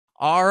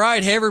All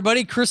right. Hey,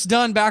 everybody. Chris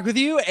Dunn back with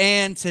you.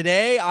 And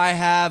today I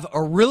have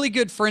a really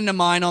good friend of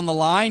mine on the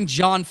line,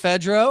 John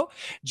Fedro.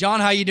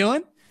 John, how you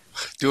doing?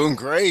 Doing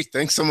great.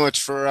 Thanks so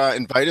much for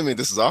inviting me.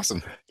 This is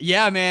awesome.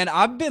 Yeah, man.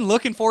 I've been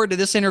looking forward to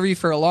this interview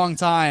for a long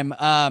time.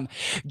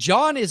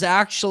 John is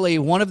actually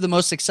one of the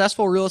most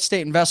successful real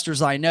estate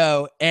investors I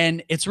know.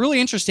 And it's really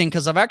interesting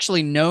because I've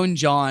actually known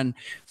John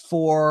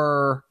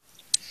for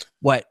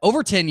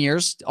over 10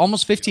 years,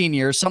 almost 15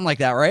 years, something like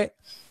that, right?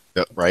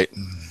 Yep, right.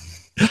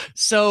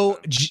 So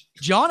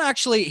John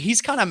actually,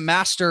 he's kind of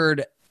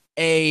mastered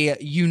a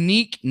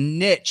unique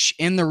niche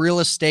in the real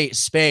estate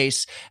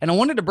space. And I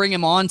wanted to bring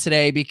him on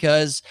today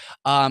because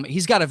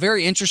he's got a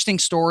very interesting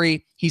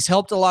story. He's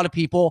helped a lot of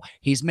people.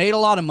 He's made a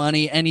lot of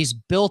money and he's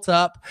built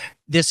up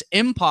this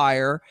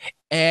empire.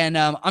 And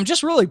I'm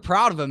just really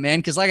proud of him, man,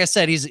 because like I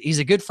said, he's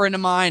a good friend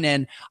of mine,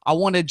 and I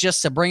wanted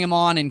just to bring him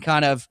on and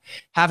kind of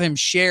have him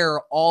share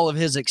all of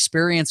his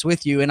experience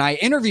with you. And I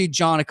interviewed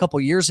John a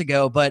couple years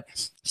ago, but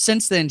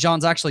since then,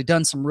 John's actually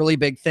done some really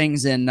big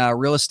things in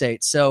real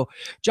estate. So,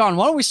 John,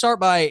 why don't we start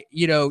by,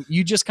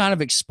 you just kind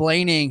of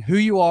explaining who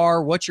you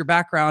are, what your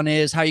background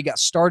is, how you got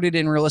started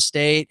in real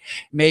estate,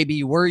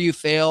 maybe where you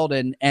failed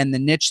and the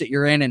niche that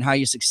you're in and how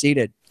you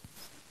succeeded.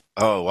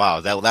 Oh,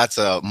 wow. That's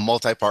a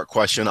multi-part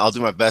question. I'll do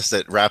my best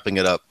at wrapping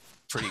it up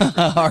pretty.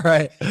 All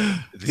right.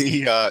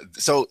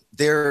 So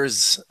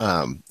there's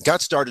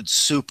got started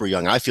super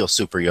young. I feel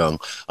super young,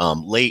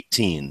 late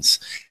teens,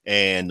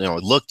 and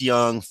looked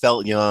young,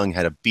 felt young,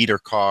 had a beater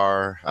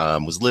car,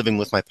 was living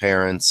with my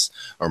parents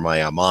or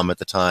my mom at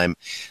the time,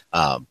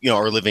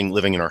 or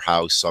living in our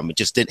house. So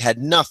just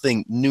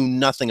knew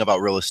nothing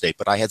about real estate,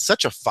 but I had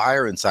such a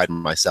fire inside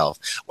myself.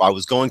 I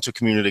was going to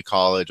community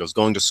college, I was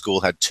going to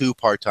school, had two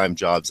part-time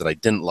jobs that I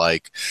didn't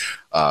like.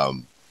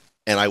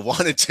 And I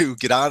wanted to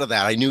get out of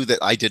that. I knew that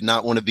I did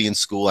not want to be in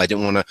school. I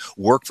didn't want to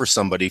work for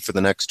somebody for the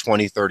next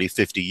 20, 30,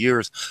 50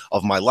 years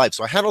of my life.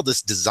 So I had all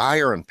this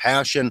desire and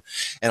passion.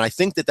 And I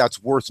think that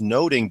that's worth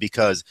noting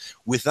because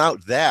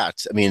without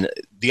that, I mean,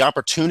 the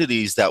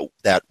opportunities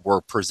that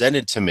were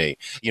presented to me,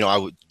 I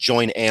would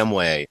join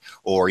Amway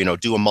or,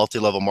 do a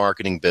multi-level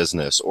marketing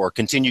business or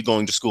continue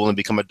going to school and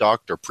become a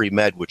doctor,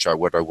 pre-med,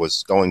 what I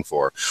was going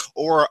for,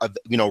 or,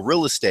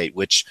 real estate,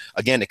 which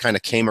again, it kind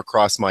of came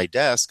across my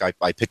desk.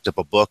 I picked up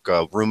a book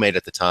a roommate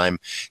at the time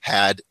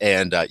had,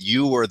 and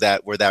you were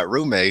that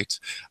roommate.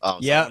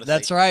 Yeah,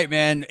 that's right,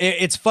 man.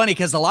 It's funny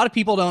because a lot of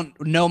people don't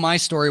know my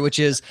story, which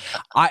is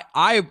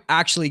I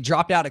actually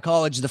dropped out of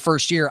college the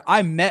first year.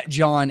 I met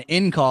John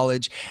in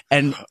college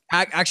and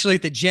actually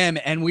at the gym,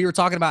 and we were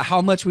talking about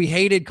how much we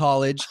hated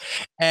college,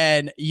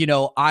 and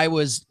I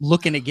was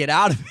looking to get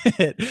out of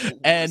it.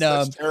 And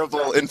such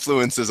terrible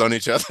influences on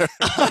each other.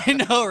 I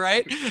know,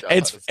 right?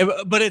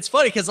 But it's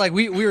funny because like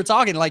we were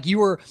talking, like you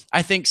were,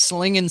 I think,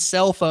 slinging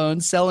cell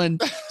phones, selling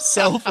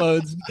cell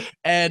phones,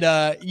 and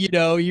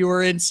you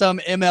were in some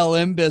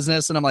MLM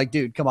business, and I'm like,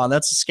 dude, come on,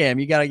 that's a scam.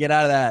 You got to get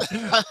out of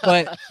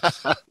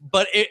that.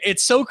 But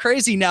it's so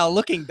crazy now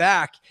looking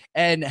back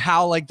and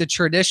how like the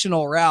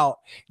traditional route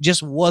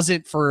just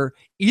wasn't for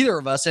either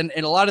of us. And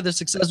a lot of the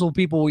successful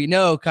people we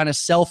know kind of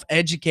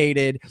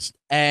self-educated,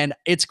 and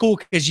it's cool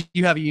because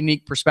you have a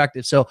unique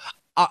perspective. So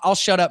I'll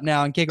shut up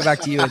now and kick it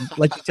back to you and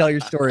let you tell your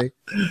story.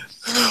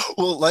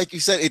 Well, like you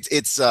said,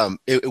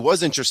 it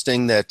was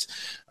interesting that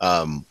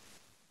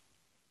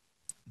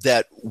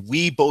that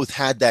we both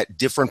had that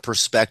different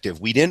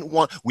perspective. We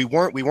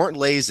weren't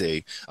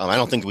lazy. I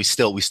don't think we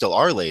still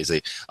are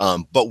lazy.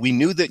 But we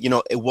knew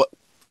that,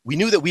 we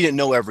knew that we didn't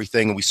know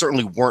everything, and we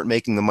certainly weren't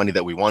making the money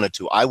that we wanted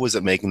to. I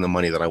wasn't making the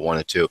money that I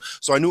wanted to.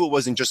 So I knew it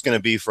wasn't just going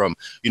to be from,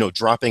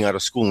 dropping out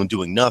of school and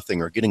doing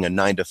nothing or getting a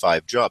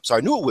 9-to-5 job. So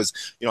I knew it was,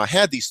 I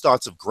had these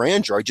thoughts of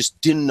grandeur. I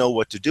just didn't know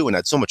what to do and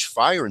had so much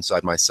fire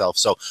inside myself.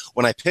 So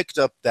when I picked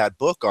up that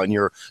book on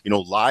your,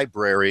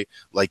 library,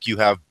 like you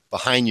have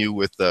behind you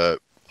with the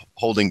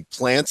holding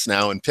plants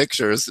now and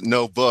pictures,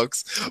 no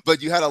books,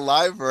 but you had a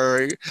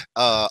library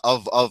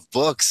of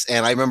books.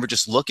 And I remember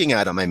just looking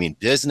at them. I mean,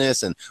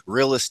 business and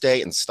real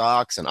estate and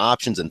stocks and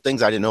options and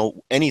things I didn't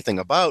know anything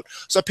about.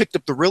 So I picked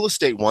up the real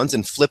estate ones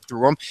and flipped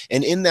through them.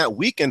 And in that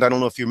weekend, I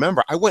don't know if you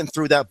remember, I went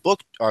through that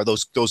book, or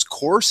those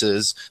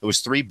courses. It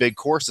was 3 big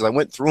courses. I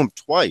went through them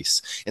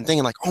twice and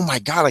thinking like, oh my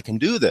God, I can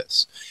do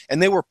this.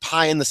 And they were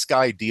pie in the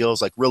sky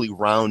deals, like really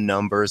round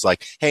numbers,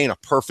 like, hey, in a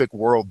perfect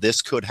world,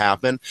 this could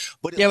happen.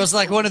 But Yeah, it was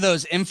like one of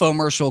those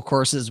infomercial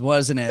courses,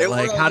 wasn't it?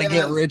 Like how to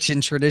get rich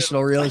in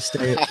traditional real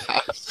estate.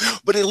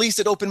 But at least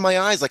it opened my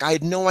eyes. Like I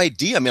had no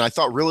idea. I mean, I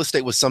thought real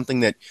estate was something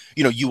that,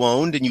 you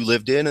owned and you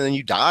lived in and then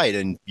you died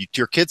and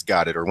your kids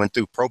got it or went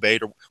through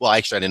probate or, well,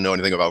 actually I didn't know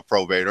anything about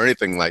probate or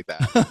anything like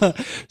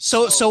that.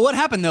 So what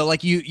happened though?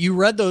 Like you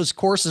read those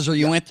courses or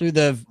you went through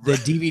the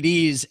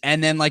DVDs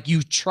and then like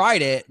you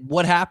tried it.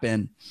 What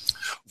happened?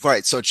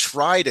 Right. So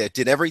tried it,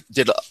 did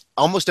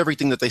almost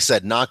everything that they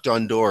said, knocked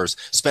on doors,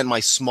 spent my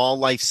small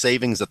life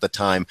savings at the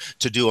time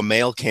to do a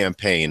mail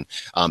campaign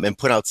and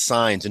put out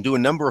signs and do a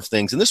number of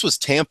things. And this was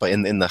Tampa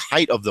in the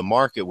height of the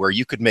market where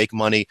you could make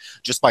money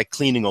just by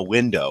cleaning a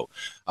window.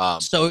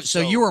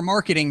 So you were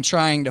marketing,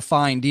 trying to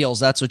find deals.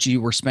 That's what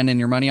you were spending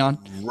your money on?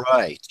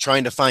 Right.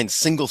 Trying to find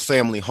single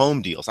family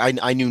home deals.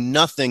 I knew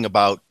nothing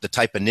about the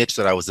type of niche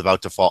that I was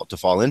about to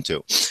fall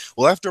into.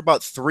 Well, after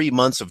about 3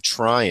 months of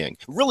trying,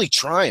 really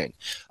trying,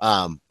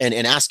 and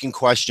asking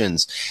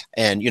questions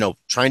and,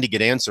 trying to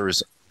get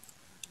answers,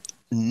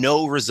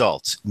 no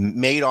results.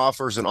 Made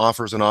offers and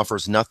offers and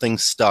offers. Nothing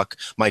stuck.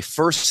 My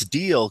first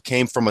deal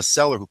came from a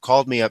seller who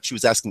called me up. She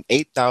was asking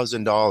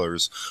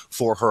 $8,000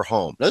 for her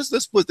home.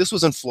 This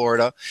was in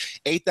Florida.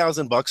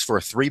 $8,000 for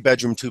a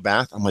 3-bedroom,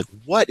 2-bath. I'm like,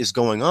 what is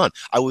going on?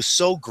 I was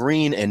so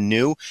green and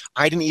new.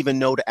 I didn't even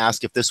know to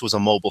ask if this was a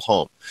mobile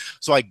home.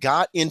 So I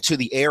got into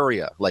the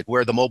area, like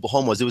where the mobile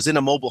home was. It was in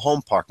a mobile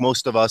home park.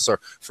 Most of us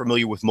are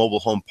familiar with mobile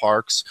home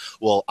parks.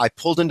 Well, I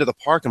pulled into the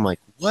park. I'm like,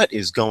 what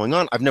is going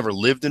on? I've never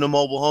lived in a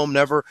mobile home.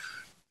 Never.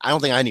 I don't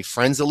think I had any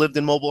friends that lived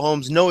in mobile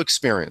homes. No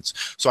experience.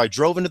 So I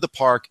drove into the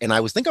park and I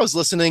was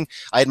listening.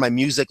 I had my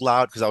music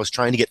loud because I was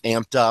trying to get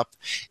amped up.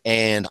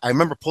 And I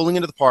remember pulling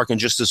into the park and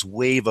just this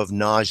wave of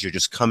nausea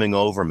just coming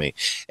over me.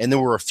 And there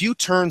were a few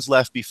turns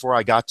left before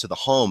I got to the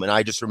home. And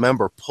I just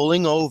remember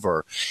pulling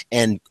over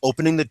and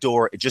opening the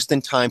door just in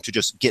time to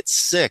just get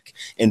sick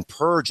and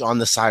purge on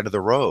the side of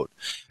the road.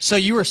 So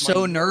you were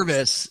so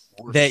nervous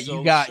that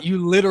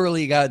you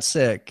literally got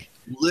sick.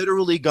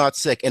 Literally got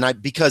sick. And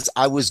because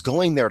I was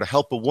going there to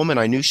help a woman,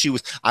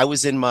 I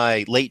was in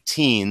my late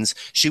teens.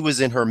 She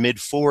was in her mid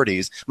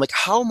 40s. I'm like,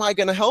 how am I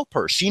going to help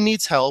her? She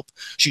needs help.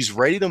 She's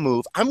ready to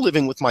move. I'm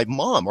living with my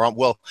mom,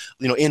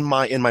 in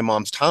my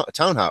mom's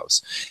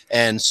townhouse.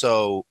 And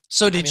so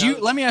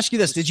let me ask you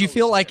this. Did you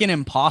feel like an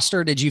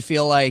imposter? Did you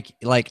feel like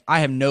I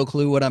have no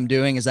clue what I'm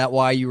doing? Is that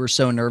why you were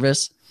so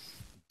nervous?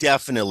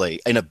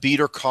 Definitely. In a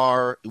beater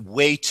car,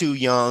 way too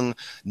young,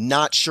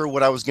 not sure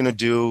what I was going to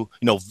do,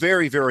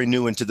 very, very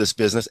new into this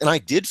business. And I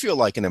did feel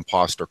like an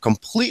imposter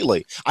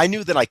completely. I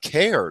knew that I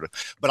cared,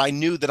 but I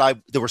knew that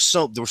there was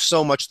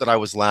so much that I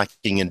was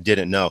lacking and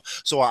didn't know.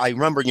 So I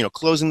remember,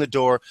 closing the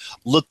door,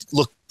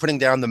 putting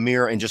down the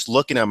mirror and just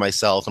looking at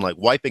myself and like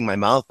wiping my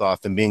mouth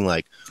off and being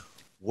like,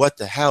 what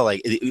the hell?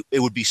 Like, it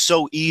would be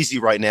so easy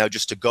right now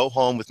just to go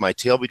home with my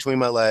tail between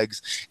my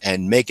legs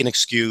and make an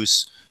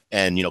excuse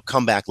and,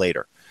 come back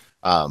later.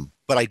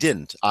 But I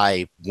didn't.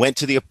 I went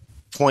to the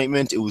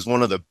appointment. It was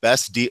one of the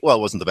best deal. Well,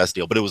 it wasn't the best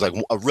deal, but it was like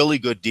a really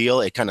good deal.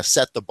 It kind of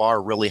set the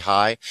bar really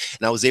high.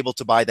 And I was able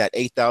to buy that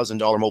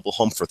 $8,000 mobile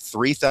home for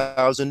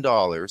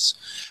 $3,000,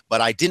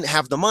 but I didn't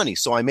have the money.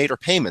 So I made her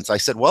payments. I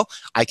said, well,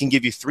 I can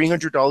give you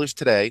 $300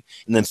 today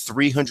and then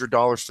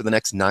 $300 for the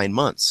next 9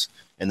 months.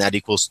 And that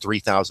equals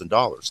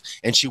 $3,000.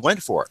 And she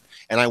went for it.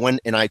 And I went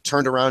and I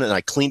turned around and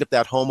I cleaned up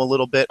that home a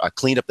little bit. I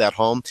cleaned up that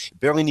home,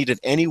 barely needed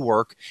any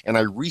work. And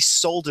I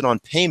resold it on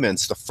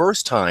payments the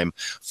first time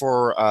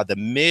for the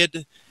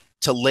mid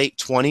to late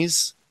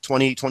 20s.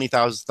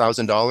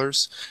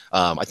 $20,000.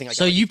 I think I got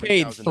so you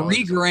paid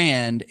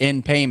 $3,000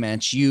 in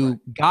payments. You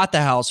got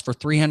the house for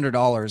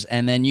 $300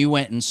 and then you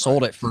went and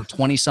sold it for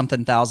 20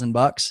 something thousand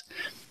bucks.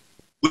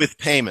 With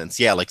payments,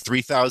 yeah, like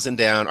 $3,000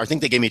 down. I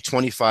think they gave me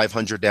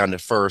 $2,500 down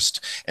at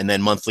first, and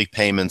then monthly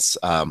payments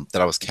that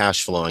I was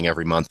cash flowing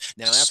every month.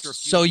 Now,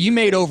 so you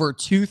made over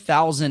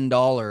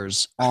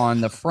 $2,000 on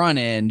the front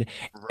end,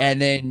 right.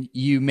 And then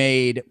you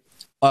made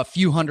a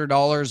few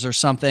 $100s or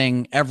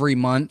something every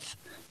month.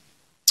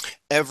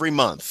 Every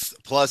month.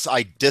 Plus,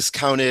 I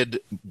discounted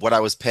what I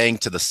was paying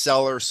to the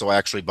seller, so I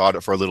actually bought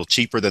it for a little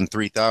cheaper than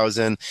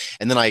 $3,000.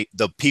 And then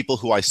the people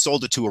who I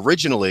sold it to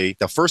originally,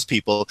 the first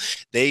people,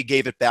 they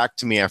gave it back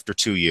to me after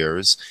 2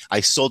 years. I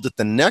sold it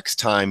the next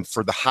time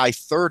for the high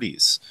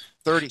 30s.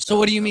 So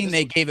what do you mean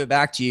they gave it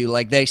back to you?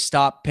 Like they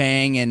stopped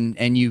paying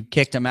and you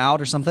kicked them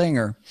out or something,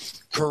 or?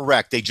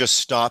 Correct. They just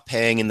stopped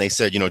paying and they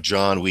said,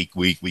 John, we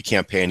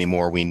can't pay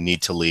anymore. We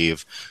need to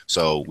leave.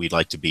 So we'd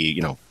like to be,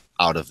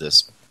 out of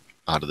this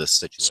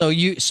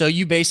situation. So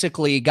you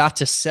basically got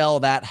to sell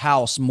that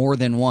house more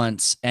than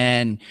once,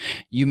 and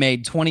you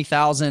made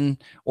 $20,000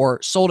 or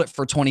sold it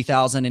for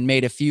 $20,000 and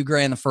made a few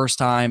grand the first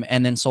time,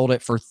 and then sold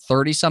it for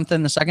 30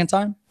 something the second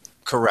time.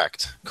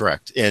 Correct.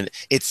 And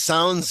it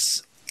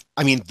sounds.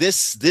 I mean,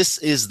 this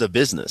is the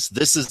business.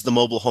 This is the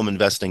mobile home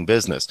investing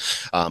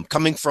business.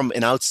 Coming from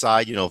an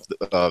outside,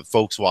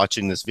 folks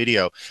watching this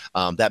video,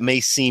 that may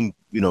seem,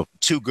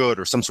 too good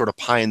or some sort of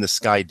pie in the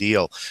sky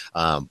deal.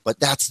 But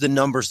that's the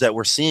numbers that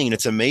we're seeing. And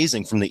it's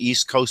amazing from the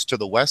East Coast to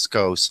the West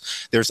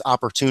Coast, there's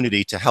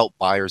opportunity to help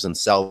buyers and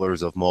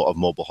sellers of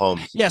mobile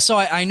homes. Yeah. So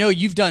I know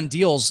you've done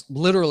deals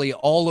literally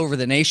all over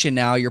the nation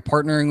now. You're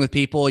partnering with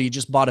people. You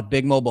just bought a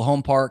big mobile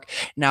home park.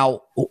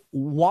 Now,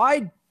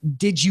 why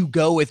did you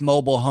go with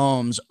mobile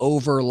homes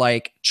over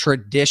like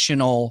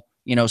traditional,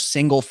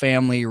 single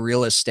family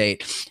real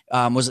estate?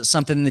 Was it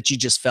something that you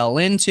just fell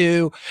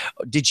into?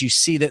 Did you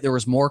see that there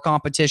was more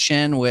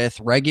competition with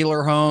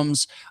regular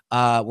homes?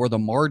 Were the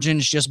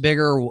margins just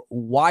bigger?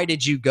 Why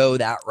did you go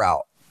that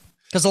route?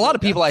 Because a lot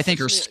of people, I think,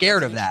 are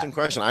scared of that.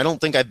 Question. I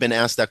don't think I've been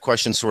asked that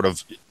question sort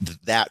of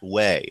that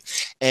way.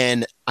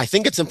 And I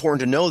think it's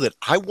important to know that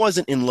I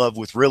wasn't in love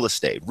with real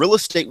estate. Real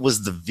estate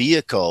was the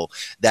vehicle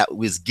that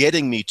was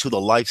getting me to the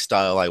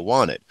lifestyle I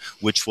wanted,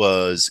 which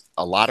was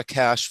a lot of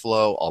cash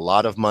flow, a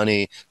lot of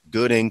money,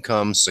 good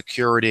income,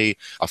 security,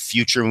 a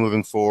future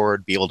moving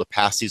forward, be able to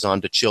pass these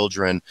on to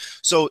children.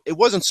 So it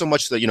wasn't so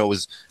much that, it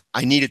was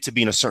I needed to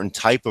be in a certain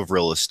type of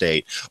real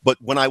estate. But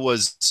when I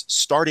was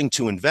starting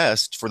to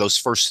invest for those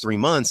first 3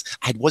 months,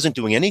 I wasn't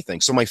doing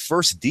anything. So my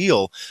first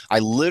deal, I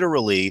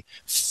literally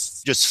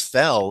just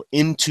fell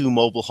into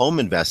mobile home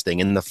investing.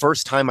 And the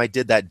first time I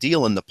did that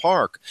deal in the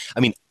park,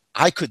 I mean,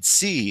 I could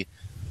see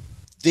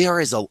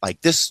there's a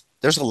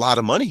lot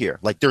of money here.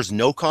 Like, there's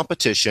no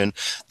competition.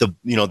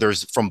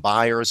 There's from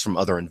buyers, from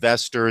other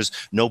investors.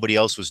 Nobody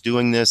else was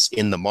doing this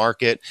in the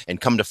market. And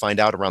come to find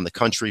out, around the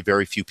country,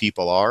 very few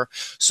people are.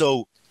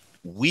 So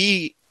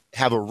we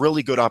have a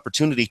really good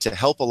opportunity to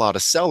help a lot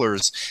of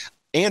sellers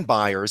and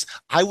buyers.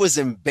 I was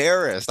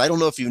embarrassed. I don't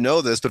know if you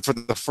know this, but for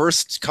the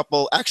first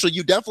couple, actually,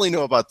 you definitely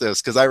know about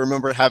this, because I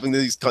remember having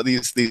these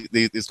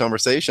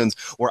conversations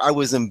where I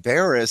was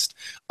embarrassed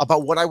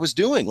about what I was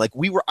doing. Like,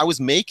 I was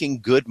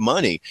making good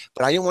money,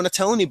 but I didn't want to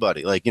tell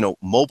anybody. Like,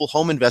 mobile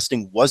home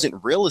investing wasn't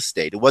real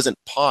estate. It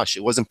wasn't posh.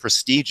 It wasn't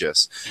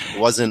prestigious. It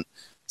wasn't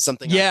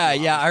something.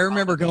 I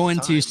remember going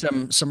to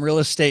some real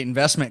estate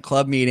investment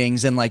club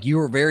meetings, and like, you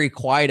were very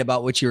quiet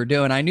about what you were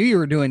doing. I knew you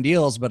were doing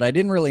deals, but I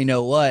didn't really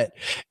know what.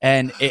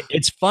 And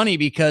it's funny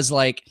because,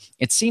 like,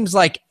 it seems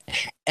like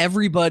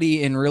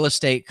everybody in real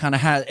estate kind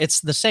of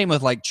it's the same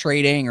with like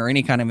trading or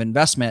any kind of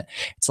investment.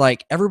 It's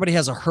like everybody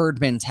has a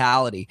herd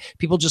mentality.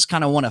 People just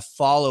kind of want to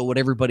follow what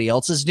everybody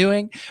else is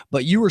doing.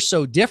 But you were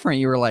so different.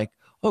 You were like,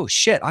 oh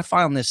shit, I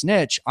found this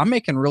niche. I'm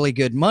making really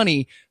good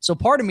money. So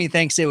part of me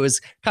thinks it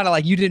was kind of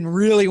like you didn't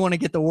really want to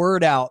get the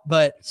word out.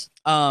 But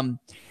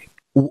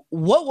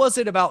what was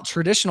it about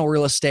traditional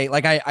real estate?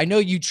 Like, I know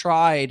you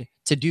tried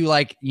to do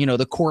like,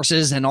 the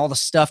courses and all the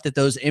stuff that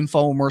those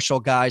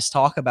infomercial guys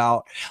talk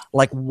about.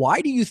 Like,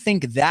 why do you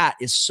think that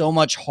is so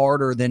much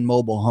harder than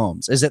mobile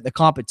homes? Is it the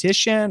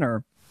competition,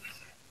 or?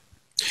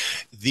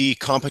 The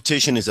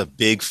competition is a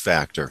big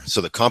factor.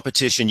 So the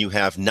competition you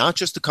have, not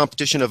just the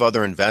competition of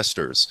other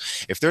investors.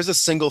 If there's a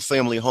single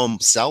family home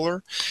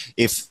seller,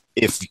 if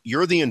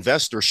you're the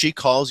investor, she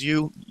calls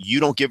you, you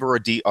don't give her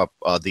the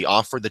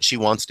offer that she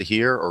wants to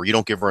hear, or you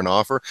don't give her an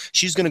offer,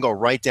 she's going to go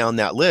right down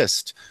that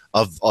list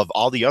of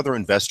all the other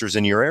investors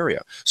in your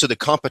area. So the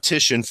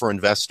competition for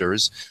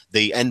investors,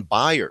 the end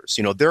buyers,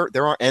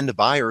 there are end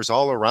buyers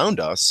all around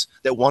us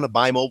that want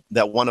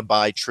to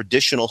buy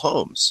traditional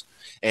homes.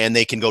 And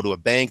they can go to a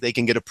bank, they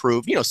can get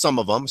approved. Some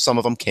of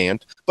them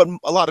can't, but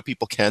a lot of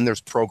people can.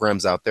 There's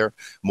programs out there,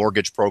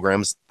 mortgage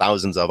programs,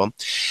 thousands of them.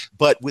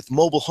 But with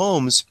mobile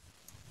homes,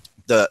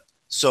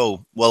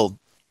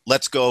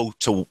 let's go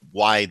to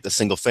why the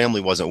single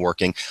family wasn't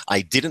working.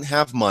 I didn't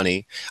have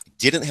money,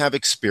 didn't have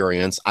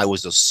experience. I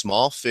was a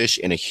small fish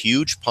in a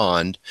huge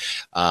pond.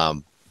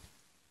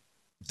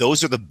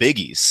 Those are the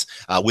biggies.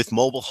 With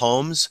mobile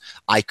homes,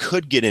 I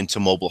could get into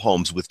mobile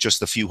homes with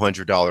just a few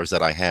 $100s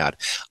that I had.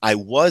 I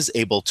was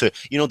able to,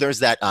 there's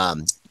that,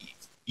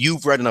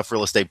 you've read enough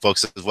real estate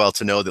books as well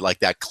to know that, like,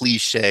 that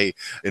cliche,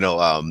 you're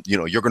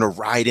going to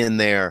ride in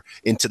there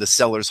into the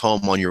seller's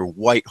home on your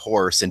white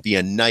horse and be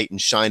a knight in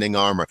shining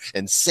armor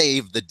and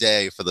save the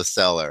day for the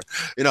seller,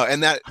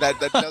 and that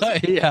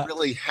doesn't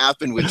really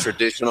happen with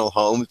traditional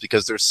homes,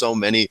 because there's so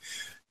many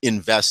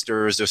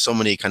investors, there's so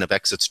many kind of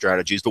exit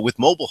strategies. But with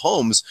mobile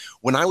homes,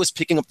 when I was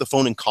picking up the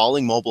phone and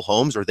calling mobile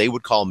homes, or they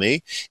would call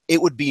me,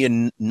 it would be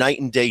a night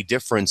and day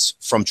difference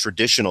from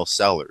traditional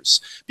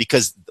sellers,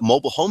 because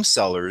mobile home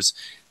sellers,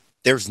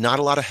 there's not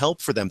a lot of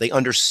help for them. They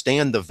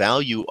understand the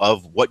value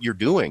of what you're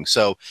doing.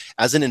 So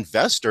as an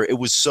investor, it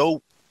was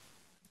so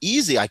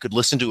easy. I could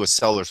listen to a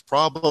seller's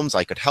problems.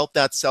 I could help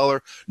that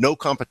seller. No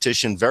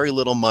competition, very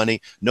little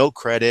money, no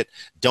credit,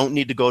 don't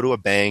need to go to a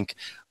bank.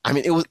 I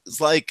mean, it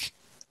was like,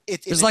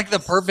 it was like the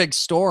perfect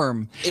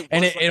storm.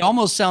 And it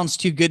almost sounds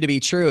too good to be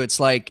true. It's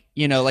like,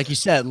 like you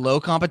said, low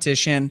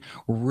competition,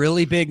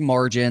 really big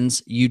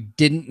margins. You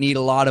didn't need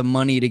a lot of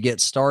money to get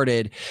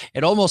started.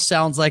 It almost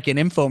sounds like an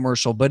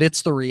infomercial, but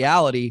it's the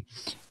reality.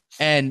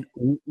 And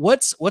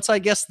what's I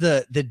guess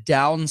the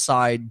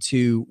downside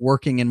to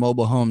working in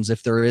mobile homes,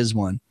 if there is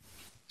one?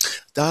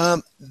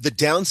 The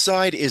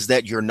downside is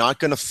that you're not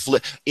going to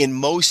flip in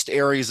most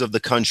areas of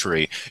the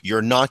country.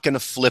 You're not going to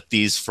flip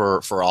these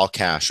for all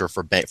cash or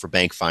for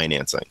bank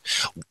financing.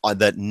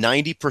 That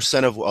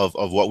 90%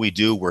 of what we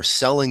do, we're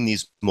selling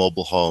these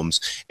mobile homes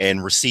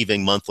and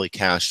receiving monthly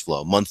cash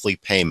flow, monthly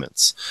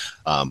payments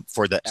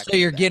for the. So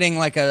you're getting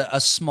like a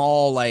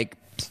small, like,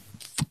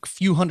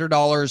 few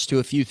 $100s to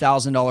a few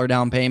 $1,000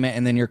 down payment,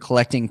 and then you're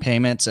collecting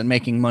payments and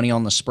making money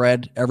on the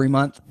spread every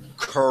month.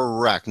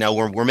 Correct. Now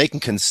we're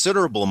making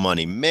considerable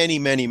money,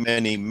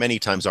 many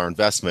times our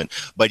investment.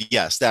 But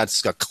yes,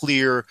 that's a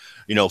clear,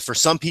 for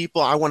some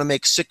people, I want to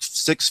make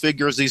six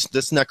figures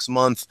this next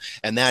month.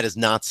 And that is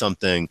not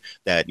something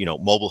that,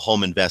 mobile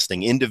home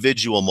investing,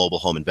 individual mobile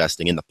home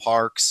investing in the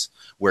parks,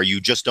 where you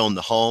just own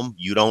the home,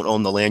 you don't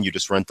own the land, you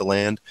just rent the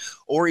land,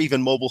 or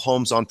even mobile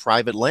homes on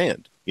private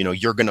land.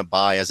 you're going to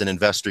buy, as an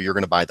investor, you're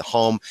going to buy the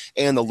home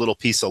and the little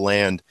piece of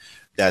land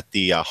that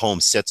the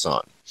home sits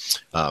on.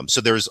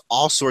 So there's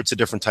all sorts of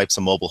different types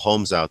of mobile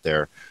homes out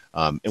there,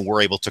 and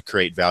we're able to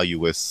create value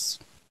with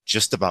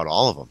just about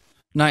all of them.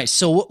 Nice.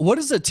 So what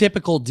does a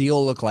typical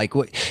deal look like?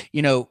 What,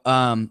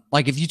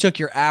 like if you took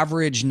your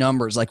average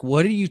numbers, like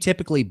what are you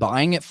typically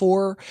buying it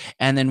for?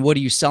 And then what are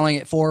you selling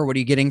it for? What are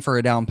you getting for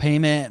a down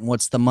payment? And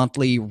what's the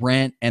monthly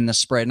rent and the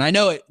spread? And I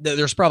know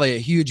there's probably a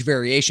huge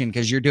variation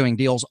because you're doing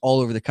deals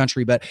all over the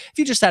country, but if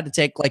you just had to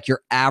take like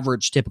your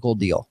average typical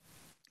deal.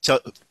 So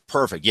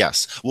perfect.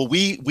 Yes. Well,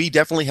 we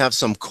definitely have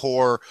some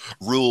core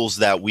rules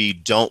that we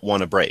don't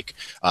want to break.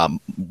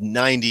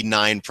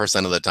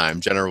 99% of the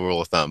time, general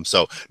rule of thumb.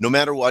 So no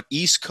matter what,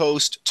 East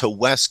Coast to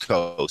West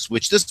Coast,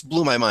 which this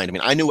blew my mind. I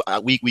mean, I knew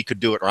we could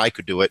do it, or I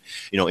could do it,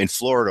 in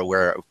Florida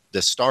where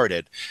this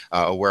started,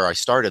 where I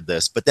started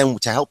this, but then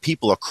to help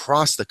people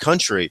across the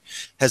country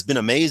has been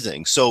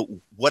amazing. So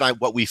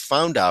what we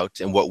found out,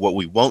 and what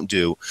we won't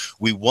do,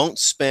 we won't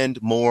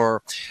spend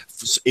more.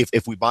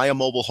 If we buy a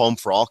mobile home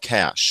for all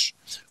cash,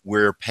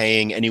 we're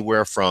paying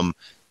anywhere from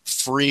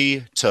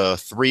free to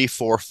 $3,000,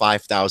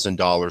 $4,000,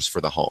 $5,000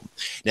 for the home.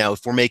 Now,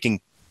 if we're making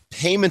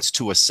payments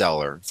to a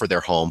seller for their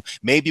home,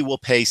 maybe we'll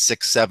pay $6,000,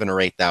 $7,000, or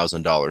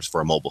 $8,000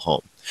 for a mobile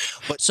home.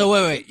 But so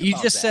wait, you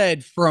just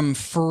said from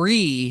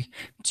free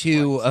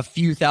to a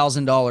few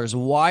 $1,000s.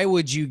 Why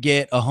would you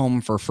get a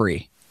home for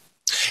free?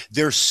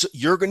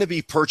 You're going to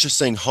be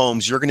purchasing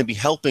homes. You're going to be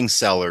helping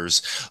sellers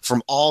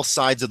from all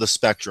sides of the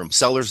spectrum.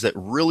 Sellers that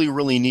really,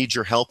 really need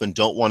your help and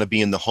don't want to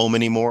be in the home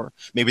anymore.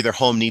 Maybe their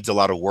home needs a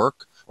lot of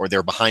work, or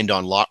they're behind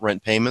on lot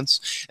rent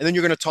payments. And then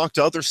you're going to talk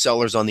to other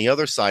sellers on the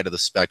other side of the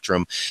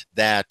spectrum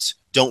that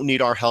don't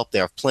need our help. They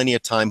have plenty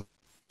of time,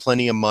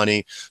 plenty of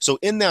money. So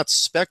in that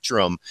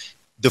spectrum,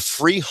 the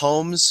free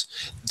homes,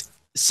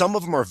 some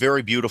of them are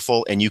very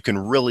beautiful and you can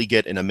really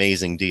get an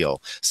amazing deal.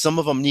 Some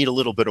of them need a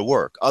little bit of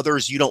work.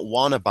 Others you don't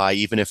want to buy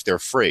even if they're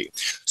free.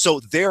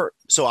 So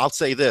I'll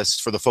say this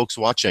for the folks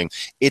watching,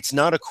 it's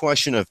not a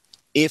question of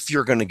if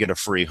you're going to get a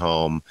free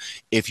home.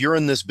 If you're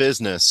in this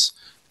business,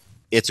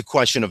 it's a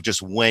question of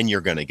just when you're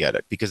going to get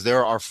it, because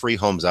there are free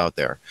homes out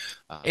there.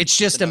 It's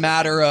just a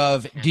matter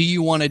of, do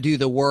you want to do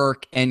the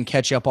work and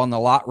catch up on the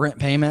lot rent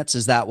payments?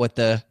 Is that what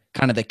the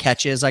kind of the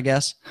catch is, I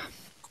guess?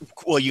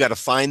 Well, you got to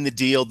find the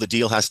deal. The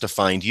deal has to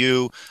find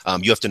you.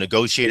 You have to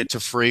negotiate it to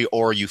free,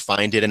 or you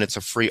find it and it's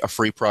a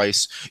free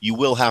price. You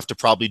will have to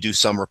probably do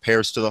some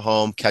repairs to the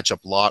home, catch up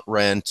lot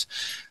rent.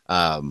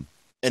 And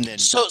then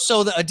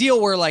a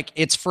deal where like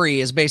it's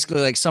free is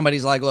basically like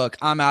somebody's like, look,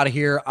 I'm out of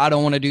here. I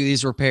don't want to do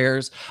these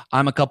repairs.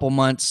 I'm a couple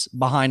months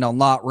behind on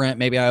lot rent.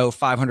 Maybe I owe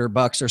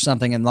 $500 or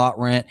something in lot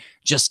rent.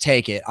 Just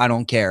take it. I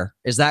don't care.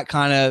 Is that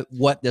kind of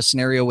what the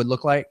scenario would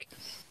look like?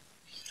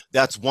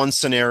 That's one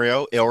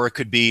scenario, or it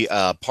could be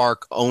a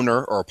park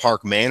owner or a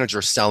park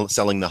manager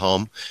selling the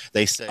home.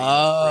 They say,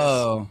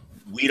 "Oh,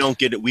 we don't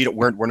get it.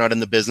 We're not in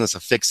the business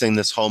of fixing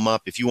this home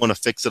up. If you want to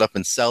fix it up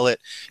and sell it,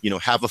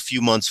 have a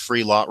few months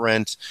free lot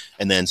rent,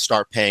 and then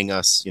start paying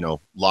us,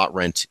 lot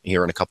rent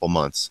here in a couple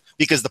months."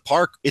 Because the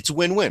park, it's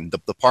win-win.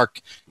 The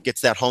park gets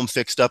that home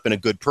fixed up and a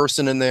good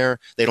person in there.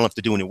 They don't have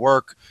to do any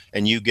work,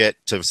 and you get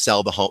to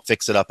sell the home,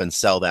 fix it up, and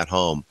sell that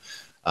home.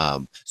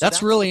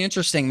 That's really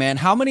interesting, man.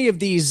 How many of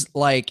these,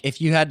 like, if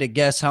you had to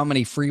guess how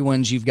many free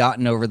ones you've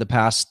gotten over the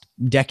past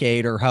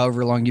decade or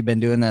however long you've been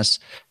doing this,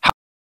 how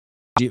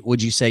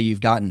would you say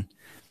you've gotten?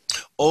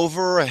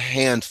 Over a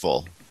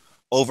handful,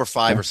 over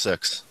 5 or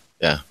 6.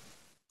 Yeah.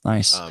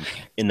 Nice.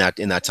 In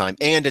that time.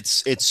 And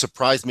it's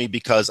surprised me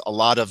because a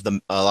lot of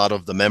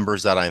the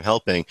members that I'm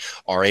helping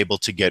are able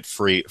to get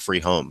free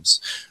homes.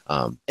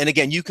 And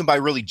again, you can buy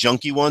really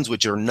junky ones,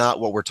 which are not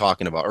what we're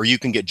talking about, or you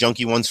can get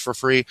junky ones for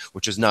free,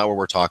 which is not what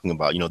we're talking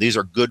about. These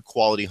are good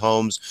quality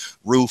homes: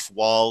 roof,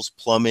 walls,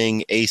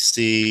 plumbing,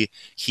 AC,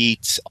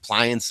 heat,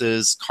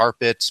 appliances,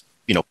 carpet,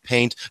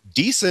 paint,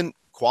 decent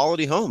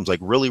quality homes, like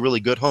really, really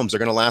good homes. They're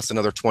going to last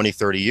another 20,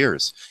 30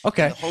 years.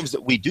 Okay. And the homes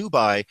that we do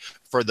buy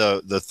for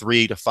the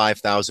 $3,000 to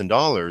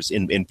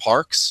 $5,000 in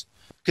parks,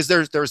 because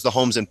there's the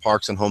homes in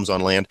parks and homes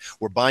on land.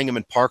 We're buying them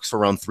in parks for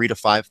around $3,000 to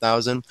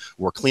 $5,000.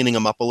 We're cleaning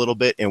them up a little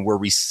bit, and we're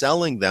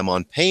reselling them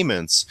on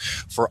payments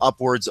for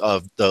upwards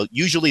of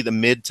usually the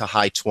mid to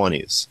high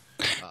 20s.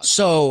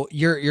 So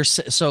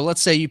so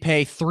let's say you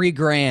pay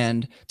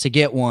 $3,000 to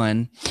get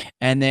one,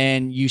 and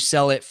then you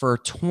sell it for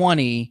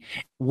 20.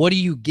 What do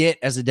you get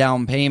as a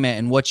down payment,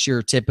 and what's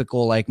your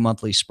typical like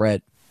monthly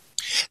spread?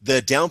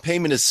 The down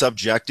payment is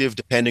subjective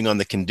depending on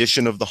the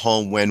condition of the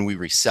home when we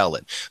resell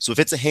it. So if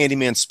it's a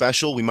handyman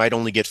special, we might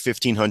only get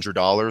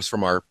 $1,500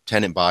 from our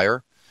tenant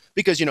buyer,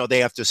 because they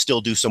have to still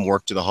do some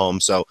work to the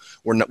home. So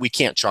we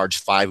can't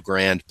charge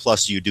 $5,000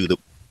 plus you do the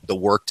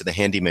work to the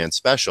handyman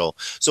special.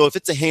 So if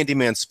it's a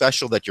handyman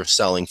special that you're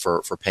selling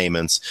for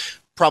payments,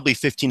 probably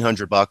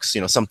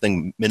 $1,500,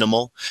 something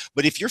minimal.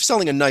 But if you're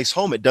selling a nice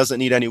home, it doesn't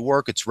need any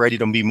work, it's ready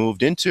to be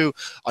moved into,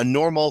 a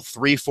normal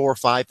 $3,000,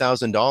 $4,000,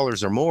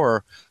 $5,000 or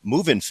more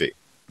move-in fee.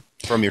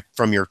 from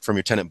your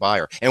tenant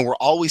buyer. And we're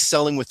always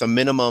selling with a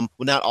minimum,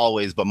 well, not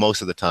always, but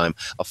most of the time,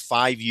 a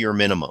 5-year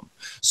minimum.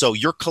 So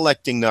you're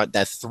collecting that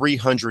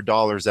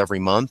 $300 every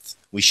month.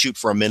 We shoot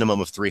for a minimum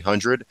of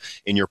 $300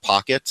 in your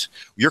pocket.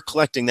 You're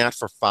collecting that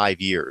for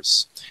 5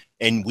 years.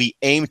 And we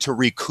aim to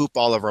recoup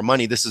all of our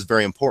money. This is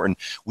very important.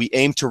 We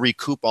aim to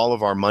recoup all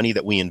of our money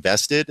that we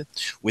invested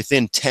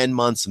within 10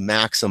 months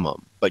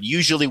maximum, but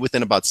usually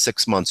within about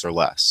 6 months or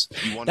less.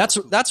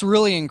 That's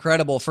really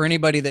incredible for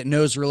anybody that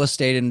knows real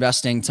estate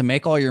investing, to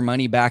make all your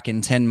money back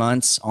in 10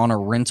 months on a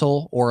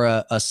rental or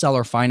a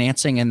seller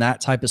financing in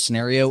that type of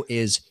scenario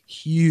is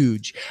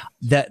huge.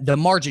 That the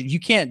margin, you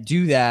can't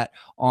do that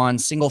on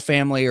single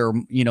family or,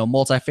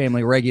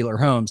 multifamily regular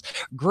homes.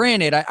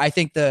 Granted, I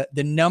think the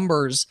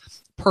numbers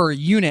per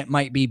unit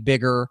might be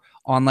bigger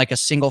on like a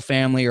single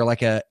family or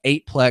like a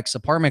 8-plex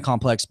apartment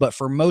complex. But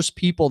for most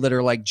people that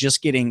are like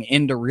just getting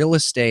into real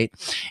estate,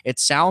 it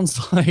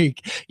sounds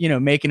like,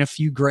 making a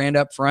few grand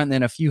up front and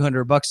then a few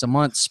 $100 a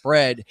month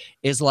spread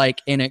is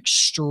like an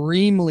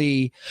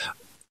extremely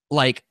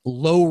like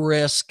low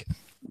risk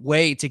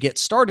way to get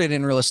started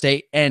in real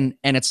estate. And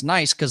it's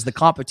nice because the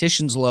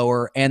competition's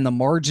lower and the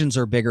margins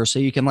are bigger, so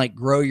you can like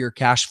grow your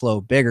cash flow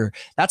bigger.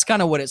 That's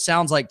kind of what it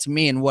sounds like to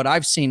me and what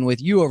I've seen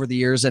with you over the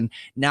years. And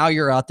now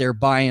you're out there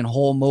buying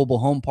whole mobile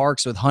home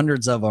parks with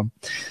hundreds of them.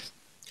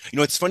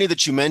 It's funny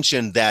that you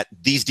mentioned that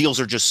these deals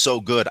are just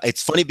so good.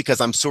 It's funny because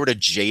I'm sort of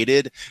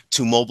jaded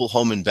to mobile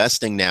home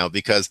investing now,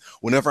 because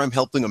whenever I'm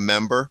helping a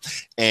member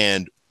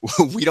and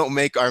we don't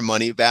make our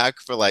money back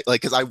for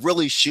because I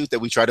really shoot that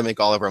we try to make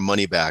all of our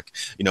money back.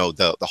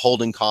 The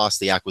holding cost,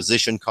 the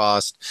acquisition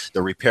cost,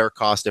 the repair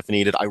cost if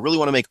needed. I really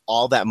want to make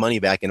all that money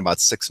back in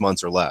about 6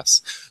 months or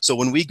less. So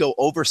when we go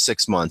over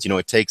 6 months,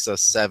 it takes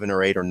us 7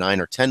 or 8 or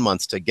 9 or 10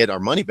 months to get our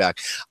money back.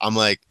 I'm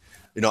like,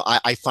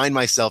 I find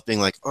myself being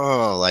like,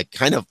 oh, like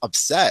kind of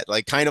upset,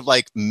 like kind of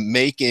like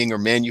making or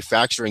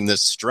manufacturing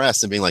this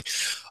stress and being like,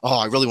 oh,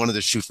 I really wanted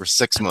to shoot for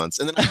 6 months.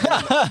 And then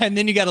and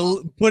then you got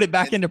to put it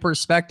back into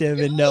perspective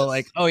and know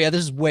like, oh yeah, this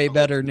is way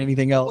better than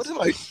anything else. What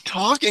am I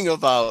talking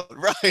about?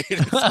 Right.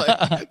 It's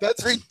like,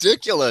 that's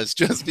ridiculous.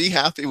 Just be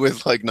happy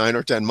with like 9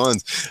 or 10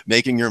 months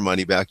making your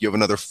money back. You have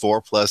another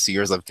 4+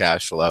 years of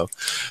cash flow.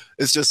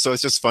 It's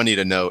just funny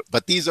to note,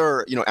 but these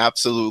are,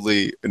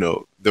 absolutely,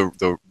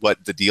 the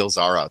what the deals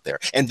are out there.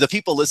 And the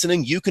people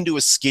listening, you can do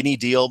a skinny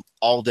deal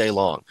all day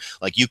long.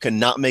 Like you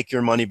cannot make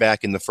your money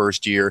back in the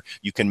first year.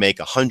 You can make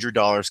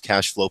 $100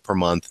 cash flow per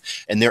month.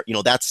 And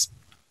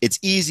it's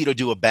easy to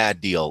do a bad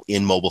deal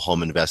in mobile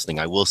home investing.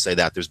 I will say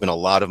that there's been a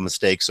lot of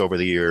mistakes over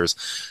the years,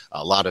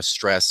 a lot of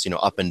stress,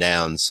 up and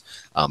downs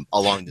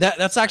along.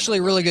 That's actually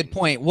a really good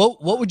point.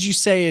 What would you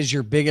say is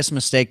your biggest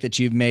mistake that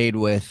you've made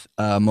with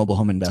mobile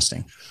home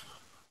investing?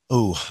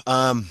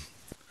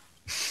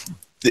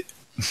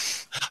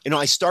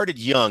 I started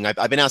young.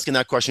 I've been asking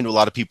that question to a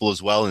lot of people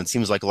as well, and it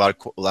seems like a lot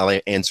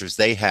of answers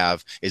they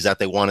have is that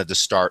they wanted to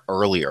start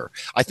earlier.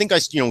 I think I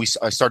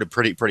started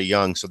pretty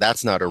young, so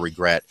that's not a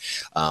regret,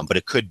 but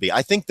it could be.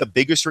 I think the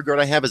biggest regret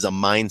I have is a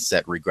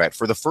mindset regret.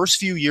 For the first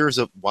few years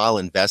while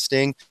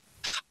investing,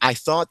 I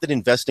thought that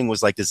investing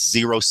was like this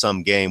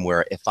zero-sum game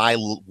where if I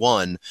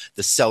won,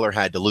 the seller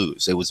had to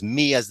lose. It was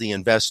me as the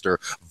investor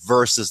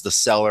versus the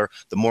seller.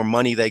 The more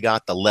money they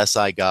got, the less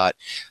I got.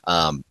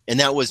 And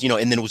that was,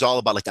 and then it was all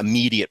about like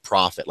immediate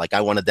profit. Like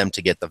I wanted them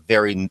to get the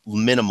very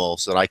minimal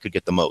so that I could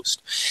get the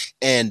most.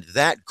 And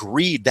that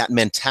greed, that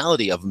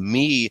mentality of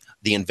me,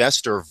 the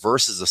investor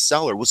versus the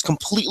seller was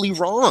completely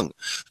wrong.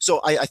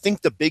 So I think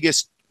the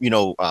biggest,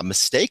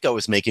 mistake I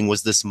was making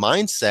was this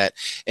mindset,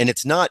 and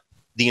it's not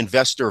the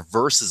investor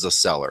versus a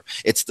seller.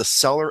 It's the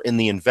seller and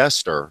the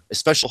investor.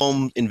 Especially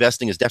home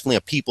investing is definitely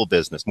a people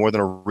business more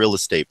than a real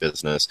estate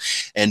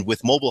business. And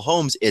with mobile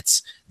homes,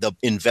 it's the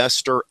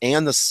investor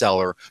and the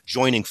seller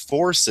joining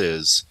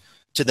forces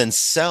to then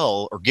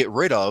sell or get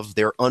rid of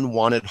their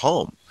unwanted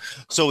home.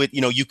 So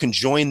you can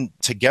join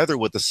together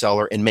with the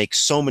seller and make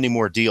so many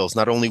more deals.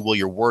 Not only will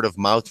your word of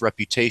mouth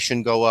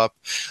reputation go up,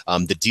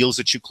 the deals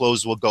that you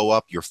close will go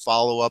up, your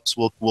follow-ups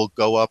will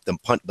go up,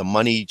 the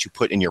money that you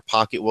put in your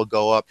pocket will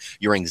go up,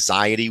 your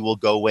anxiety will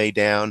go way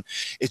down.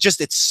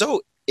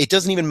 It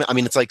doesn't even,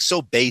 it's like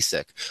so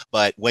basic,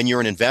 but when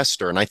you're an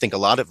investor, and I think a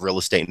lot of real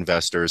estate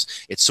investors,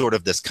 it's sort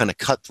of this kind of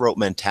cutthroat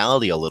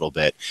mentality a little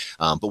bit.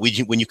 But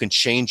when you can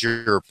change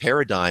your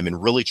paradigm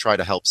and really try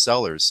to help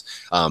sellers,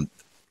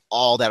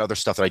 all that other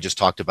stuff that I just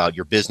talked about,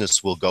 your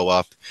business will go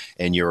up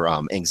and your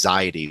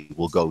anxiety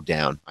will go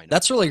down.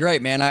 That's really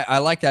great, man. I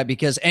like that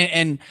because,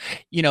 and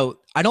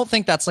I don't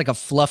think that's like a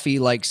fluffy,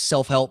 like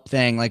self-help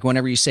thing. Like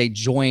whenever you say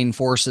join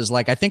forces,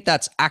 like I think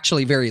that's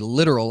actually very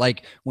literal.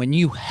 Like when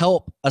you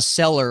help a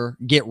seller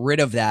get rid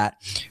of that,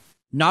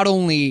 not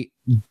only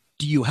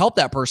do you help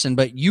that person,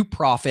 but you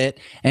profit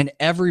and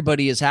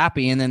everybody is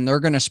happy, and then they're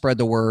going to spread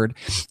the word.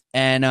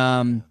 And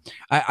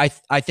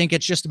I think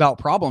it's just about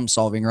problem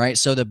solving, right?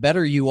 So the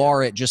better you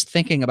are at just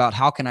thinking about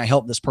how can I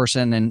help this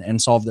person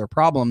and solve their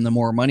problem, the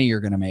more money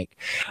you're going to make.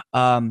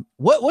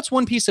 What's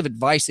one piece of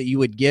advice that you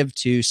would give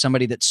to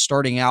somebody that's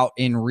starting out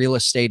in real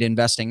estate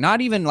investing?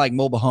 Not even like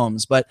mobile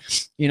homes, but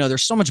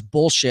there's so much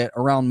bullshit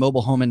around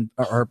mobile home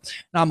or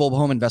not mobile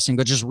home investing,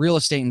 but just real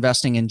estate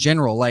investing in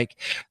general. Like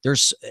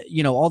there's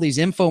all these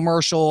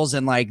infomercials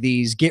and like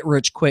these get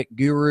rich quick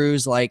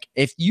gurus. Like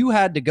if you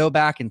had to go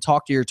back and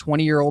talk to your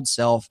 20-year-old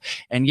self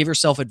and give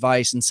yourself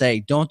advice and say,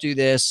 don't do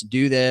this,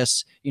 do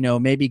this,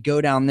 maybe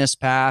go down this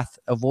path,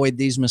 avoid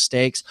these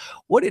mistakes,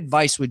 what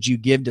advice would you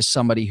give to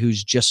somebody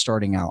who's just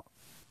starting out?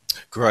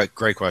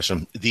 Great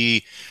question.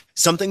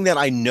 Something that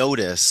I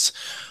notice,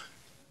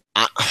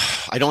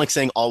 I don't like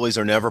saying always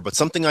or never, but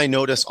something I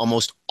notice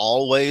almost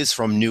always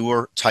from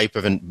newer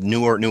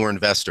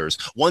investors,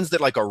 ones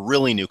that like are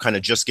really new, kind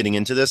of just getting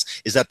into this,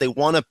 is that they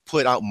want to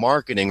put out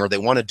marketing, or they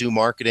want to do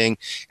marketing,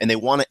 and they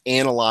want to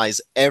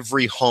analyze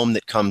every home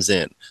that comes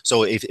in.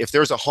 So if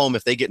there's a home,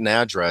 if they get an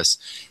address,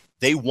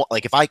 they want,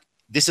 like,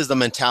 this is the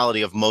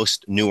mentality of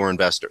most newer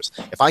investors.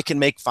 If I can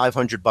make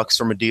 $500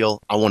 from a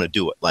deal, I want to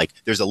do it. Like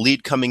there's a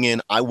lead coming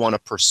in, I want to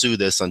pursue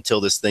this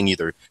until this thing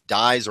either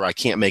dies or I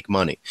can't make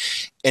money.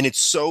 And it's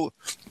so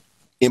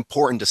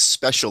important to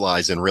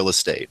specialize in real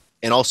estate,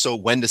 and also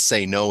when to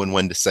say no and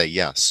when to say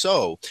yes.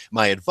 So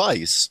my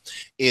advice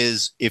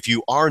is, if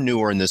you are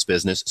newer in this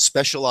business,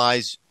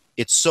 specialize.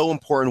 It's so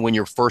important when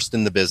you're first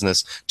in the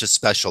business to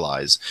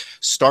specialize.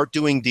 Start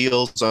doing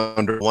deals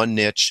under one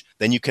niche,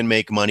 then you can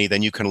make money,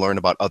 then you can learn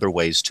about other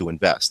ways to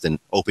invest and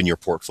open your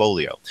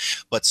portfolio.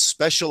 But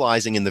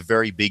specializing in the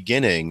very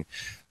beginning,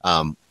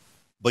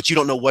 but you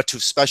don't know what to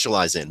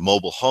specialize in.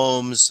 Mobile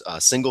homes,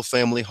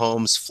 single-family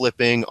homes,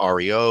 flipping,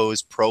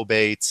 REOs,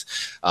 probates.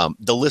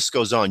 The list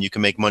goes on. You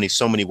can make money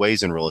so many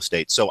ways in real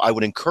estate. So I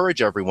would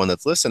encourage everyone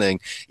that's listening,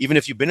 even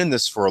if you've been in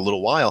this for a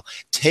little while,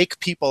 take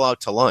people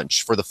out to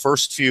lunch. For the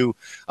first few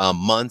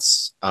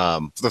months,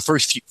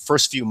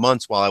 first few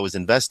months while I was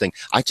investing,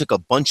 I took a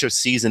bunch of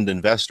seasoned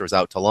investors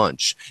out to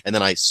lunch, and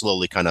then I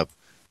slowly kind of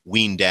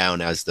weaned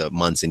down as the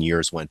months and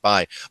years went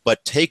by.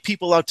 But take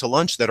people out to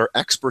lunch that are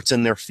experts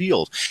in their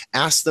field.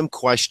 Ask them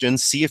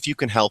questions, see if you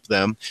can help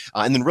them,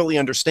 and then really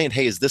understand,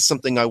 hey, is this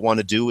something I want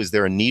to do? Is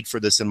there a need for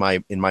this in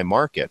my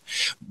market?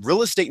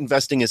 Real estate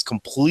investing is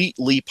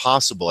completely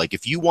possible. Like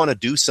if you want to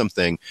do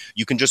something,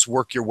 you can just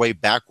work your way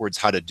backwards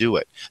how to do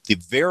it. The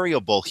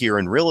variable here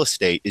in real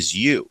estate is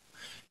you.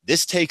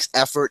 This takes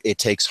effort, it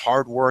takes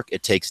hard work,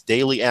 it takes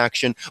daily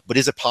action, but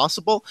is it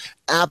possible?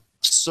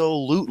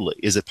 Absolutely.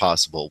 Is it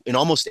possible in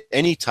almost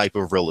any type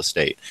of real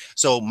estate?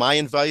 So my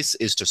advice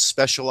is to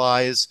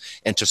specialize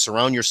and to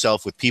surround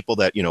yourself with people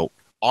that,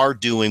 are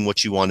doing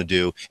what you want to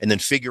do, and then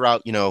figure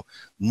out,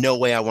 no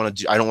way I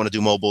don't want to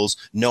do mobiles.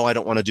 No, I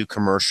don't want to do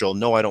commercial.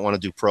 No, I don't want to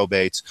do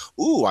probates.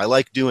 Ooh, I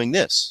like doing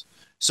this.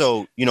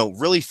 So,